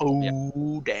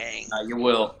 Oh, dang. No, you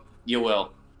will. You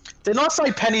will. Didn't I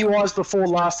say Pennywise before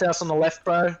Last House on the Left,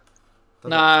 bro? Doesn't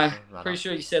No, matter. pretty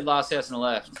sure you said Last House on the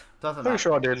Left. Doesn't Pretty matter.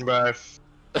 sure I didn't, bro.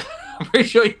 I'm pretty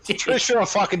sure you did. Pretty sure I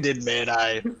fucking did, man,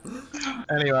 eh?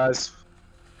 Anyways.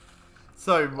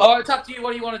 So, Oh, it's up to you.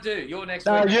 What do you want to do? You're next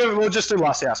No, week. we'll just do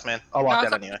Last House, man. I No, like it's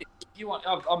that up to anyway. you. You want?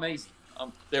 I'm easy.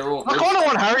 They're all. I kind of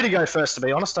want Harry to go first, to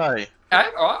be honest, eh? Okay,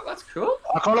 all right, that's cool.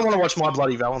 I kind of want to watch My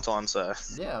Bloody Valentine, so.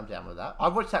 yeah, I'm down with that. I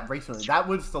watched that recently. That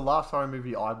was the last horror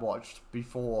movie I watched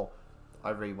before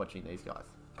I rewatching these guys.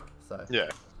 So, Yeah.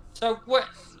 So what?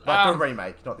 but the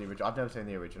remake, not the original. I've never seen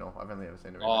the original. I've only ever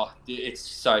seen the remake. Oh, it's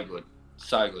so good,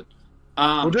 so good.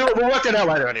 We'll work that out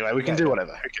later anyway. We can Yeah. do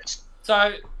whatever. Who cares?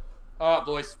 So, all right,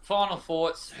 boys. Final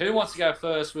thoughts. Who wants to go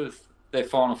first with their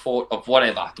final thought of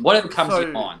whatever comes to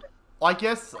mind? I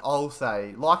guess I'll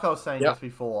say, like I was saying Yep. just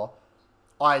before,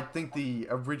 I think the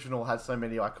original has so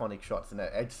many iconic shots in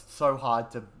it. It's so hard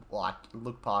to like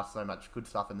look past so much good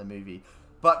stuff in the movie.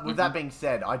 But with that being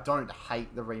said, I don't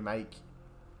hate the remake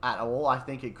at all. I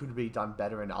think it could be done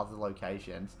better in other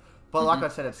locations. But like I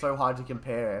said, it's so hard to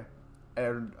compare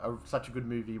such a good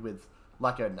movie with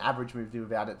like an average movie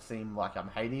without it seem like I'm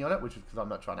hating on it, which is because I'm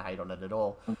not trying to hate on it at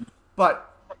all. But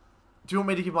do you want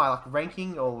me to give my like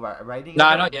ranking or rating? No,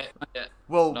 of it? not yet. Not yet.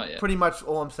 Well, Not yet. pretty much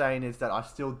all I'm saying is that I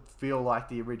still feel like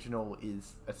the original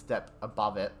is a step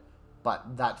above it, but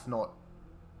that's not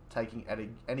taking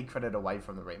any credit away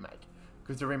from the remake,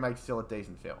 because the remake's still a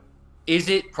decent film. Is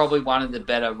it probably one of the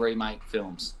better remake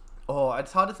films? Oh,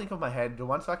 it's hard to think of my head. The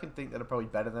ones I can think that are probably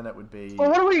better than it would be... Well,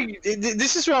 what do we?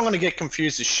 This is where I'm going to get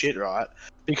confused as shit, right?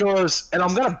 Because, and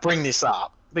I'm going to bring this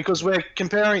up because we're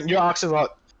comparing. You're asking like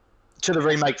to the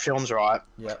remake films, right?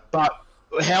 Yeah. But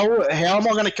how am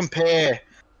I going to compare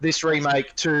this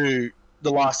remake to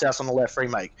the Last House on the Left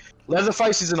remake?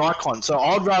 Leatherface is an icon, so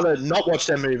I'd rather not watch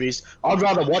their movies. I'd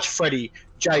rather watch Freddy,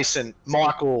 Jason,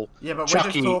 Michael, Yeah, but Chucky,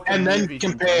 we're just talking and then movies in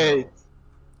compare. general.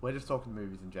 We're just talking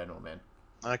movies in general, man.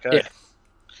 Okay. Yeah.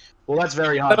 Well, that's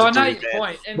very hard But I to know do, your man.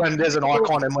 point. And When there's an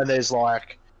icon and when there's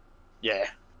like,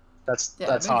 that's Yeah,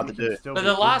 hard to movie can do. still But be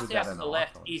the good Last without House on an the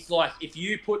Left icon. is like, if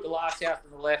you put the Last House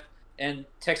on the Left and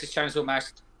Texas Chainsaw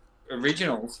Massacre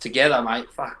originals together, mate,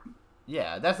 fuck.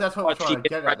 Yeah, that's what we're Like, trying to you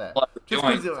get get at there. like Just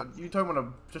doing. because you don't want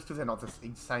to, just because they're not the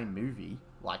same movie,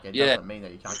 like it Yeah. doesn't mean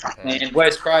that you can't compare. Man,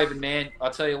 Wes Craven, man, I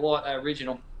tell you what,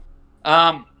 original.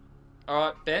 All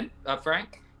right, Ben,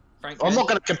 Frank. I'm Ben? not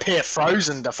going to compare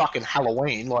Frozen to fucking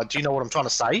Halloween. Like, do you know what I'm trying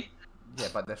to say? Yeah,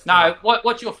 but they're still, No,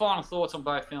 what's your final thoughts on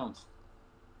both films?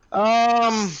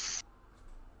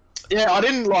 Yeah, I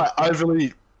didn't like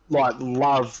overly like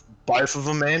love both of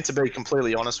them, man. To be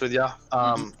completely honest with you,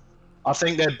 I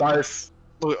think they're both.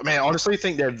 Look, man, I honestly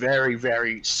think they're very,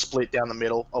 very split down the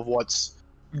middle of what's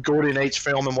good in each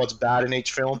film and what's bad in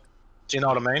each film. Do you know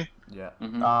what I mean? Yeah.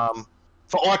 Mhm.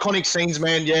 For iconic scenes,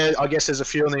 man, yeah, I guess there's a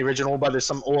few in the original, but there's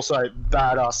some also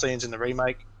badass scenes in the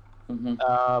remake. Mhm.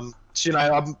 So, you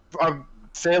know, I'm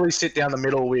fairly sit down the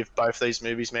middle with both these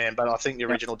movies, man. But I think the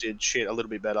original did shit a little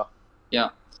bit better. Yeah.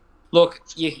 Look,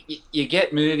 you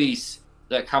get movies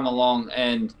that come along,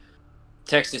 and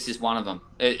Texas is one of them.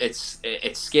 It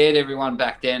scared everyone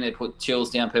back then. It put chills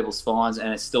down people's spines,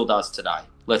 and it still does today.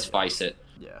 Let's face it.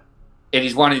 Yeah. It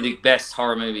is one of the best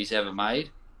horror movies ever made.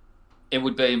 It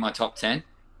would be in my top 10.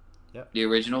 Yep. The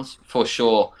originals, for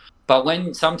sure. But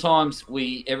when sometimes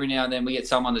every now and then we get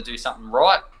someone to do something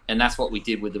right, and that's what we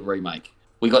did with the remake.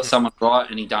 We got someone right,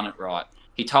 and he done it right.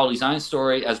 He told his own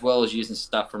story as well as using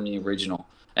stuff from the original.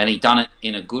 And he done it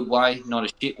in a good way, not a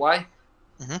shit way.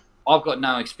 Mhm. I've got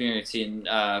no experience in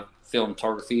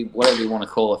filmography, whatever you want to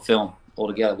call a film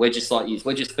altogether. We're just like you.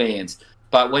 We're just fans.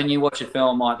 But when you watch a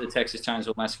film like the Texas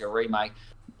Chainsaw Massacre remake,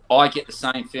 I get the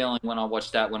same feeling when I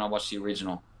watch that when I watch the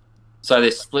original. So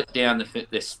they're split down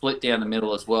the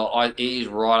middle as well. It is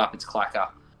right up its clacker,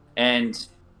 and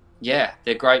yeah,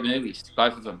 they're great movies,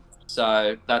 both of them.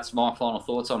 So that's my final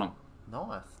thoughts on them.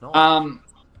 Nice.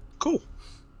 Cool.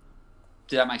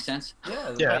 Did that make sense? Yeah,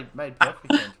 it Yeah. made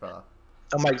perfect sense, brother.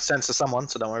 That'll make sense to someone,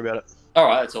 so don't worry about it. All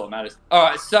right, that's all that matters. All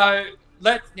right, so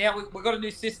we've got a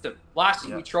new system. Last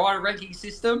year we tried a ranking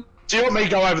system. Do you want me to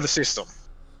go over the system?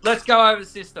 Let's go over the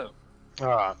system. All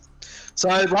right. So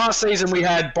last season we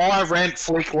had buy, rent,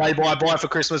 flick, lay buy for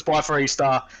Christmas, buy for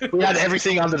Easter. We had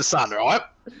everything under the sun, right?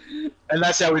 And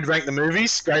that's how we'd rank the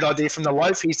movies. Great idea from the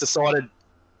loaf. He's decided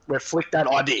we've flicked that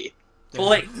idea.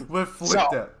 Flick. We've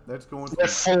flicked So- it. Let's go on. We've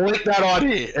flicked that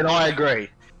idea, and I agree.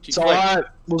 So I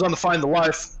was on the phone to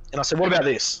Loaf, and I said, what about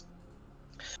this?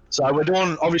 So we're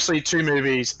doing, obviously, 2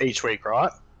 movies each week,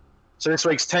 right? So this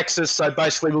week's Texas, so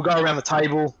basically we'll go around the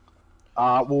table.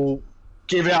 We'll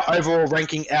give our overall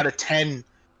ranking out of 10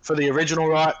 for the original,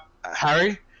 right,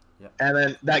 Harry? Yep. And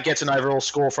then that gets an overall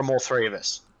score from all 3 of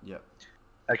us. Yep.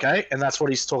 Okay? And that's what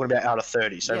he's talking about out of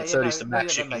 30. So 30 is the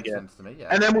max you that can makes get. sense to me. Yeah.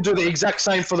 And then we'll do the exact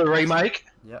same for the remake.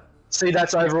 Yep. See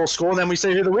that's overall score, and then we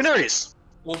see who the winner is.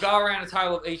 We'll go around the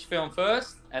table of each film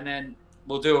first, and then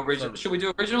we'll do original. So- Should we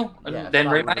do original and Yeah, then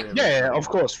start with remake? the- Yeah, of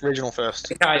course, original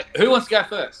first. Okay, who wants to go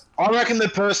first? I reckon the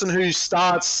person who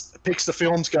picks the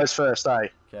films goes first, eh?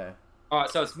 Okay. All right,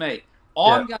 so it's me.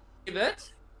 I'm going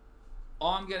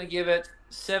to give it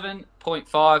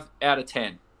 7.5 out of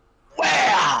 10.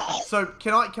 Wow! So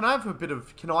can I have a bit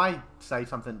of? Can I say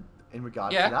something in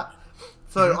regards Yeah. to that?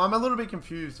 So I'm a little bit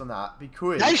confused on that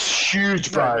because That's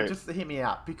huge, no, bro. just to hit me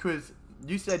out because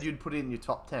you said you'd put it in your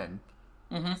top 10,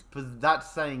 Mm-hmm. but that's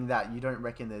saying that you don't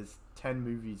reckon there's 10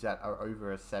 movies that are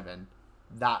over a 7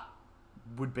 that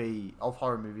would be of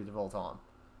horror movies of all time.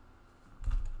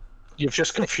 You've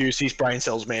just confused his brain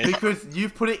cells, man. Because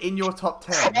you've put it in your top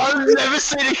 10. I've never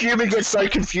seen a human get so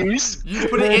confused. You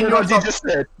put it in than your what you top. just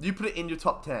said. You put it in your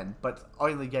top 10, but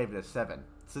only gave it a 7.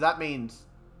 So that means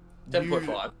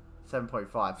 7.5.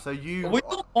 7.5. So you. We're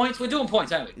doing points. We're doing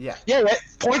points, aren't we? Yeah. Yeah,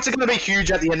 points are going to be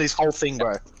huge at the end of this whole thing,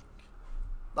 bro.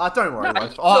 Don't worry. No,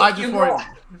 Wes. I look, just you're worry. right.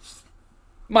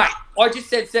 Mate, I just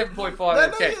said 7.5 out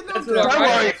of 10. That's what don't I worry.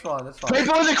 rated. That's fine. That's fine.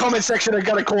 People in the comment section are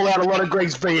going to call out a lot of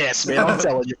Greg's BS, man. I'm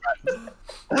telling you,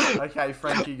 bro. Okay,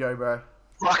 Frank, you go, bro.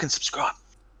 Like and subscribe.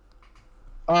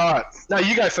 Alright. No,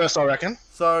 you go first, I reckon.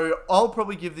 So I'll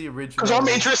probably give the original. Because I'm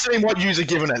interested in what you're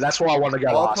giving it. That's why I want to go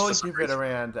I'll last. probably for some give it reason.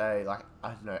 around a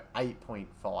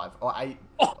 8.5 or 8.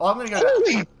 Oh. I'm gonna go.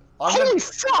 Holy, I'm gonna holy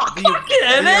fuck! Fucking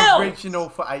the hell! original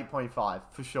for 8.5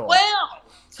 for sure. Wow.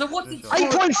 So what's For its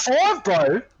sure. score? 8.5,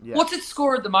 bro. Yeah, What's its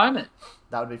score at the moment?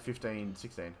 that would be 15,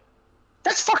 16.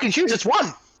 That's fucking huge. It's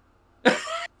 1.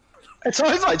 It's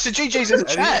over. It's the GG's in the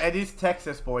chat. It is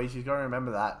Texas, boys. You gotta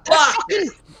remember that. That's Fuck. fucking...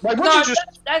 Like, what No, you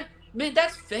just... man,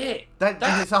 that's fair. That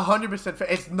That- it's 100% fair.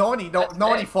 It's 90, not That's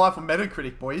 95 for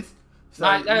Metacritic, boys. So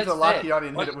Mate, you're that's lucky fair. I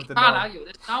didn't hit it with the can't 9. argue.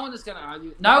 There's no one that's going to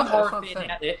argue. No No, horror that's what I'm fan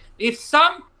saying. out there. If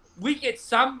we get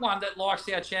someone that likes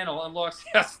our channel and likes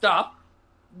our stuff,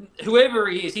 whoever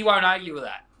he is, he won't argue with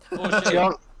that. Or she.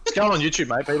 It's going on YouTube,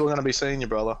 mate. People are going to be seeing you,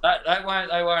 brother. They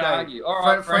won't argue. All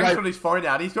right, Frank's Frank. got his phone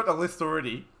out. He's got the list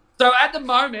already. So at the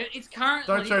moment, it's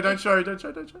currently... Don't show.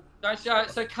 Don't show.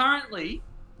 So currently,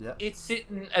 Yeah. it's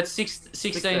sitting at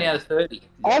 16 out of 30.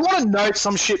 I want to note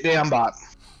some shit down, but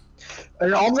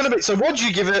I'm going to be. So, what'd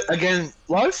you give it again,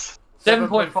 Loaf?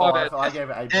 7.5 out of I 10. gave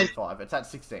it 8.5. It's at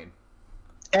 16.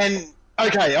 And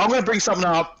okay, I'm going to bring something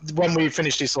up when we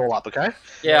finish this all up. Okay.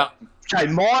 Yeah. Okay,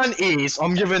 mine is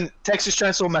I'm giving Texas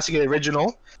Chainsaw Massacre the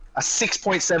original a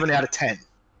 6.7 out of 10.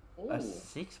 A Ooh.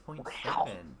 6.7. Wow.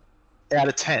 Out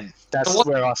of 10. That's So what-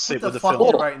 where I What sit the with the fuck film.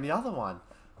 are you rating the other one?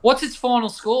 What's its final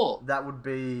score? That would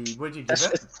be. What'd you give That's,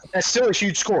 it? that's still a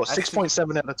huge score. That's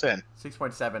 6.7 out of 10.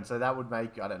 6.7. So that would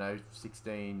make, I don't know,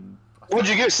 16. What'd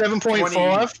you get?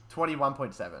 7.5?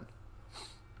 21.7.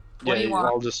 Yeah, 21.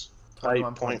 I'll just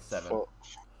 21.7. 8.4.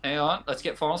 Hang on. Let's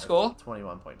get final score.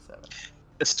 21.7.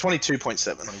 It's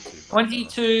 22.7.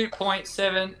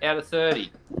 22.7 out of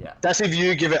 30. Yeah. That's if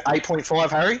you give it 8.5,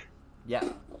 Harry. Yeah.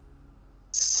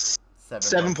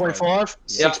 7.5,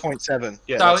 Yeah. 6.7.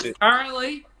 Yeah, So that's it's it.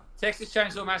 currently Texas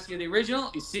Chainsaw Massacre the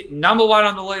original is sitting number 1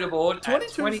 on the leaderboard. at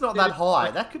 22 is not that high.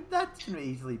 That can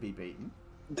easily be beaten.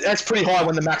 That's pretty high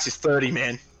when the max is 30,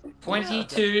 man.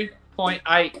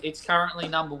 22.8. It's currently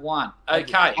number 1.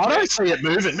 Okay. I don't see it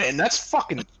moving, man. That's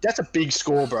a big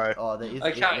score, bro. Oh, there is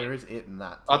Okay. there is it in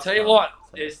that. I'll tell you what.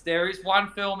 There is one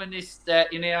film in this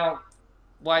that in our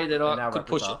way that I Now could wrap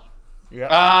push this it. up.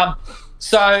 Yeah.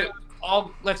 So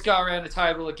let's go around the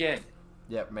table again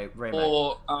Yeah, mate. Remake.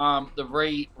 for the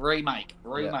remake.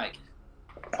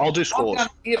 I'll do I'm scores. going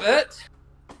to give it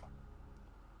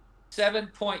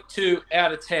 7.2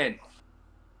 out of 10.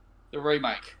 The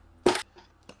remake.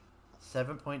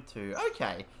 7.2.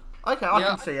 Okay. Okay, I Yeah.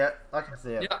 can see it. I can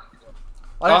see it. Yeah.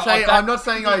 I'm not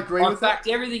saying I agree In with fact,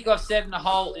 it. everything I've said in the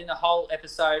whole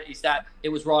episode is that it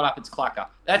was right up its clacker.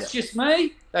 That's just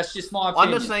me. That's just my opinion.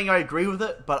 I'm not saying I agree with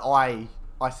it, but I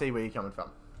see where you're coming from.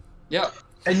 Yep.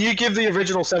 And you give the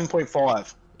original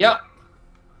 7.5. Yep.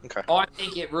 Okay. I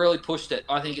think it really pushed it.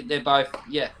 I think they're both.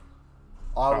 Yeah.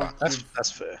 I'll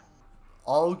That's fair.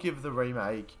 I'll give the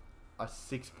remake a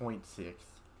 6.6.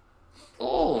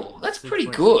 Oh, that's 6.6. pretty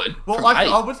good. Well, from I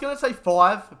 8. was gonna say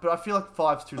 5, but I feel like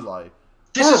 5's too low.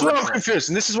 This is what I'm confused,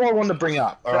 and this is what I wanted to bring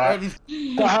up. All So right. it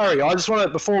is- So Harry, I just want to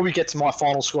before we get to my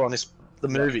final score on the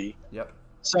movie. Yep.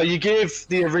 So you give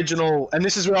the original, and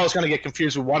this is where I was going to get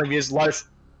confused with one of yours. Loaf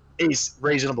is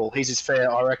reasonable. His is fair,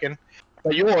 I reckon.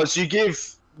 But yours, you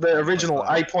give the original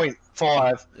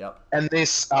 8.5, Yep. and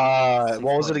this, what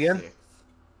was it again? 6.6.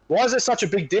 Why is there such a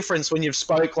big difference when you've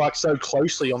spoke like so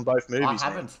closely on both movies? I man?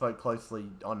 haven't spoke closely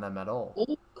on them at all.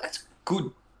 Oh, that's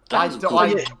good. I, That's do,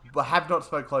 good. I have not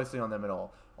spoke closely on them at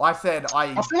all. I said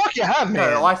I feel like you have,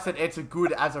 man. No, I said it's a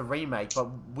good as a remake, but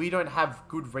we don't have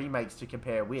good remakes to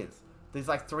compare with. There's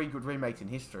like 3 good remakes in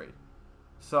history.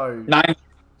 So Name.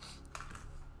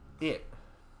 it.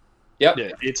 Yep.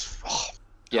 Yeah, it's.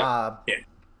 Yeah. Yeah.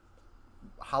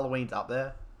 Halloween's up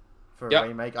there for a Yep.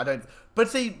 remake. I don't. But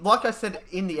see, like I said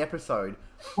in the episode,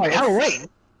 Wait, Halloween?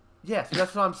 yes,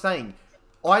 that's what I'm saying.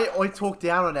 I talk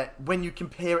down on it when you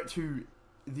compare it to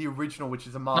the original, which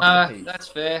is a No, masterpiece. that's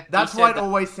fair. That's You why said it that.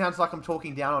 always sounds like I'm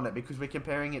talking down on it, because we're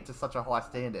comparing it to such a high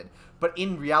standard. But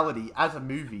in reality, as a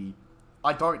movie,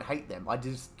 I don't hate them. I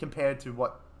just compare it to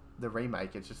what the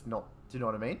remake. It's just not. Do you know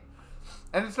what I mean?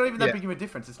 And it's not even that Yeah. big of a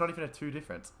difference. It's not even a 2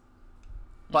 difference.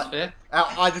 That's But fair.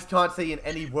 I just can't see in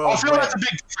any world. I feel where, like that's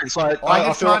a big difference. Like, I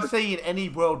just feel can't like see in any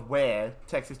world where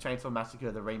Texas Chainsaw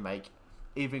Massacre the remake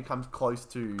even comes close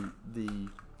to the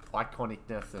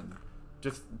iconicness and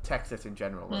just Texas in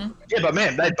general. yeah, but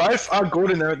man, they both are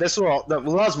good in there. That's what. That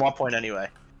was my point anyway.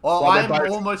 Well, Well, I'm they're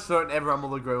both- almost certain everyone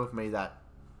will agree with me that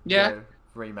Yeah. the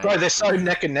remake. Bro, they're so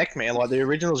neck and neck, man. Like the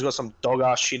original's got some dog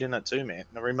ass shit in it too, man.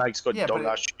 The remake's got Yeah, but dog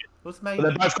ass shit. It was made.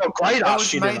 But they both got great It ass was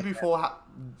shit in made it. before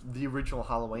the original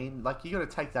Halloween. Like, you got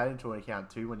to take that into account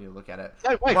too when you look at it. No,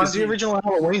 wait, One because of the original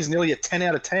Halloween's nearly a 10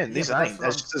 out of 10. Yeah, This but ain't. what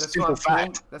That's I'm- just a what simple I'm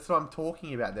fact. that's what I'm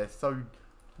talking about there. So,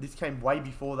 this came way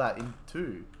before that in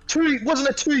 2. Wasn't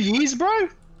it 2 years, bro?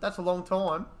 That's a long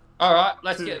time. All right,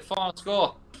 let's Two. get the final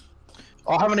score.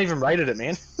 I haven't even rated it,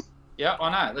 man. Yeah,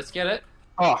 I know. Let's get it.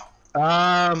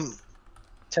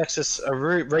 Texas a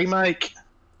remake,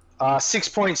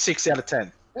 6.6 out of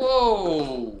 10.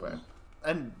 Whoa.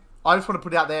 And I just want to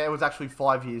put out there, it was actually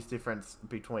 5 years difference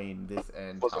between this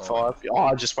and Was it Halloween. 5? Oh,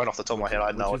 I just went off the top of my head. I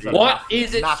had no Which is idea. a- What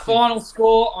is its Massive. final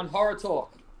score on Horror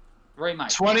Talk? remake.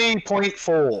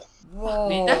 20.4. Whoa,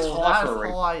 mean, that's high for a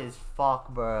remake. high as fuck,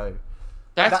 bro.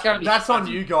 That's going to be. That's on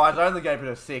you guys. I only gave it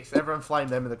a 6. Everyone flame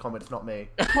them in the comments, not me.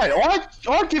 Wait,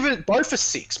 I give it both a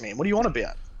 6, man. What do you want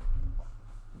about?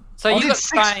 So I you did got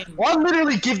 6. Spain. I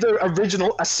literally give the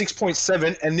original a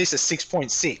 6.7 and this a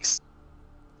 6.6.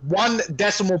 1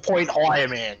 decimal point higher,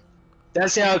 man.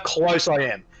 That's how close I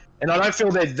am. And I don't feel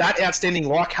they're that outstanding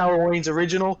like Halloween's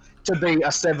original to be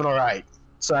a 7 or 8.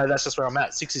 So that's just where I'm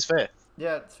at. 6 is fair.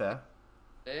 Yeah, it's fair.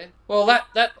 Yeah. Well, that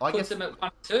I puts guess- them at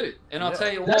 1 2. And I'll Yeah.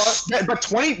 tell you what. But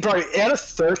 20, bro, out of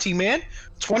 30, man,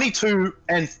 22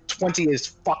 and 20 is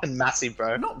fucking massive,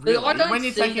 bro. Not really. I don't When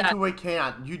you see take that. into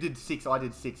account, you did 6, I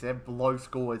did 6. They're below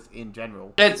scores in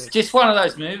general. It's just one of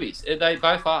those movies. They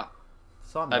both are.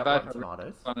 Sign me they up, both Rotten are.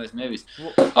 Tomatoes. One of those movies.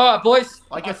 Well, All right, boys.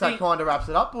 I guess think- that kind of wraps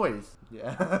it up, boys.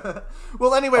 Yeah.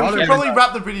 Well, anyway, I we don't should even probably know.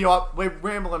 wrap the video up. We're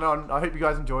rambling on. I hope you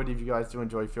guys enjoyed. If you guys do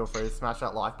enjoy, feel free to smash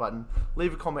that like button,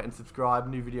 leave a comment, and subscribe.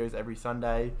 New videos every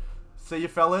Sunday. See you,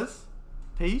 fellas.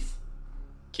 Peace.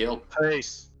 Kill.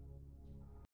 Peace.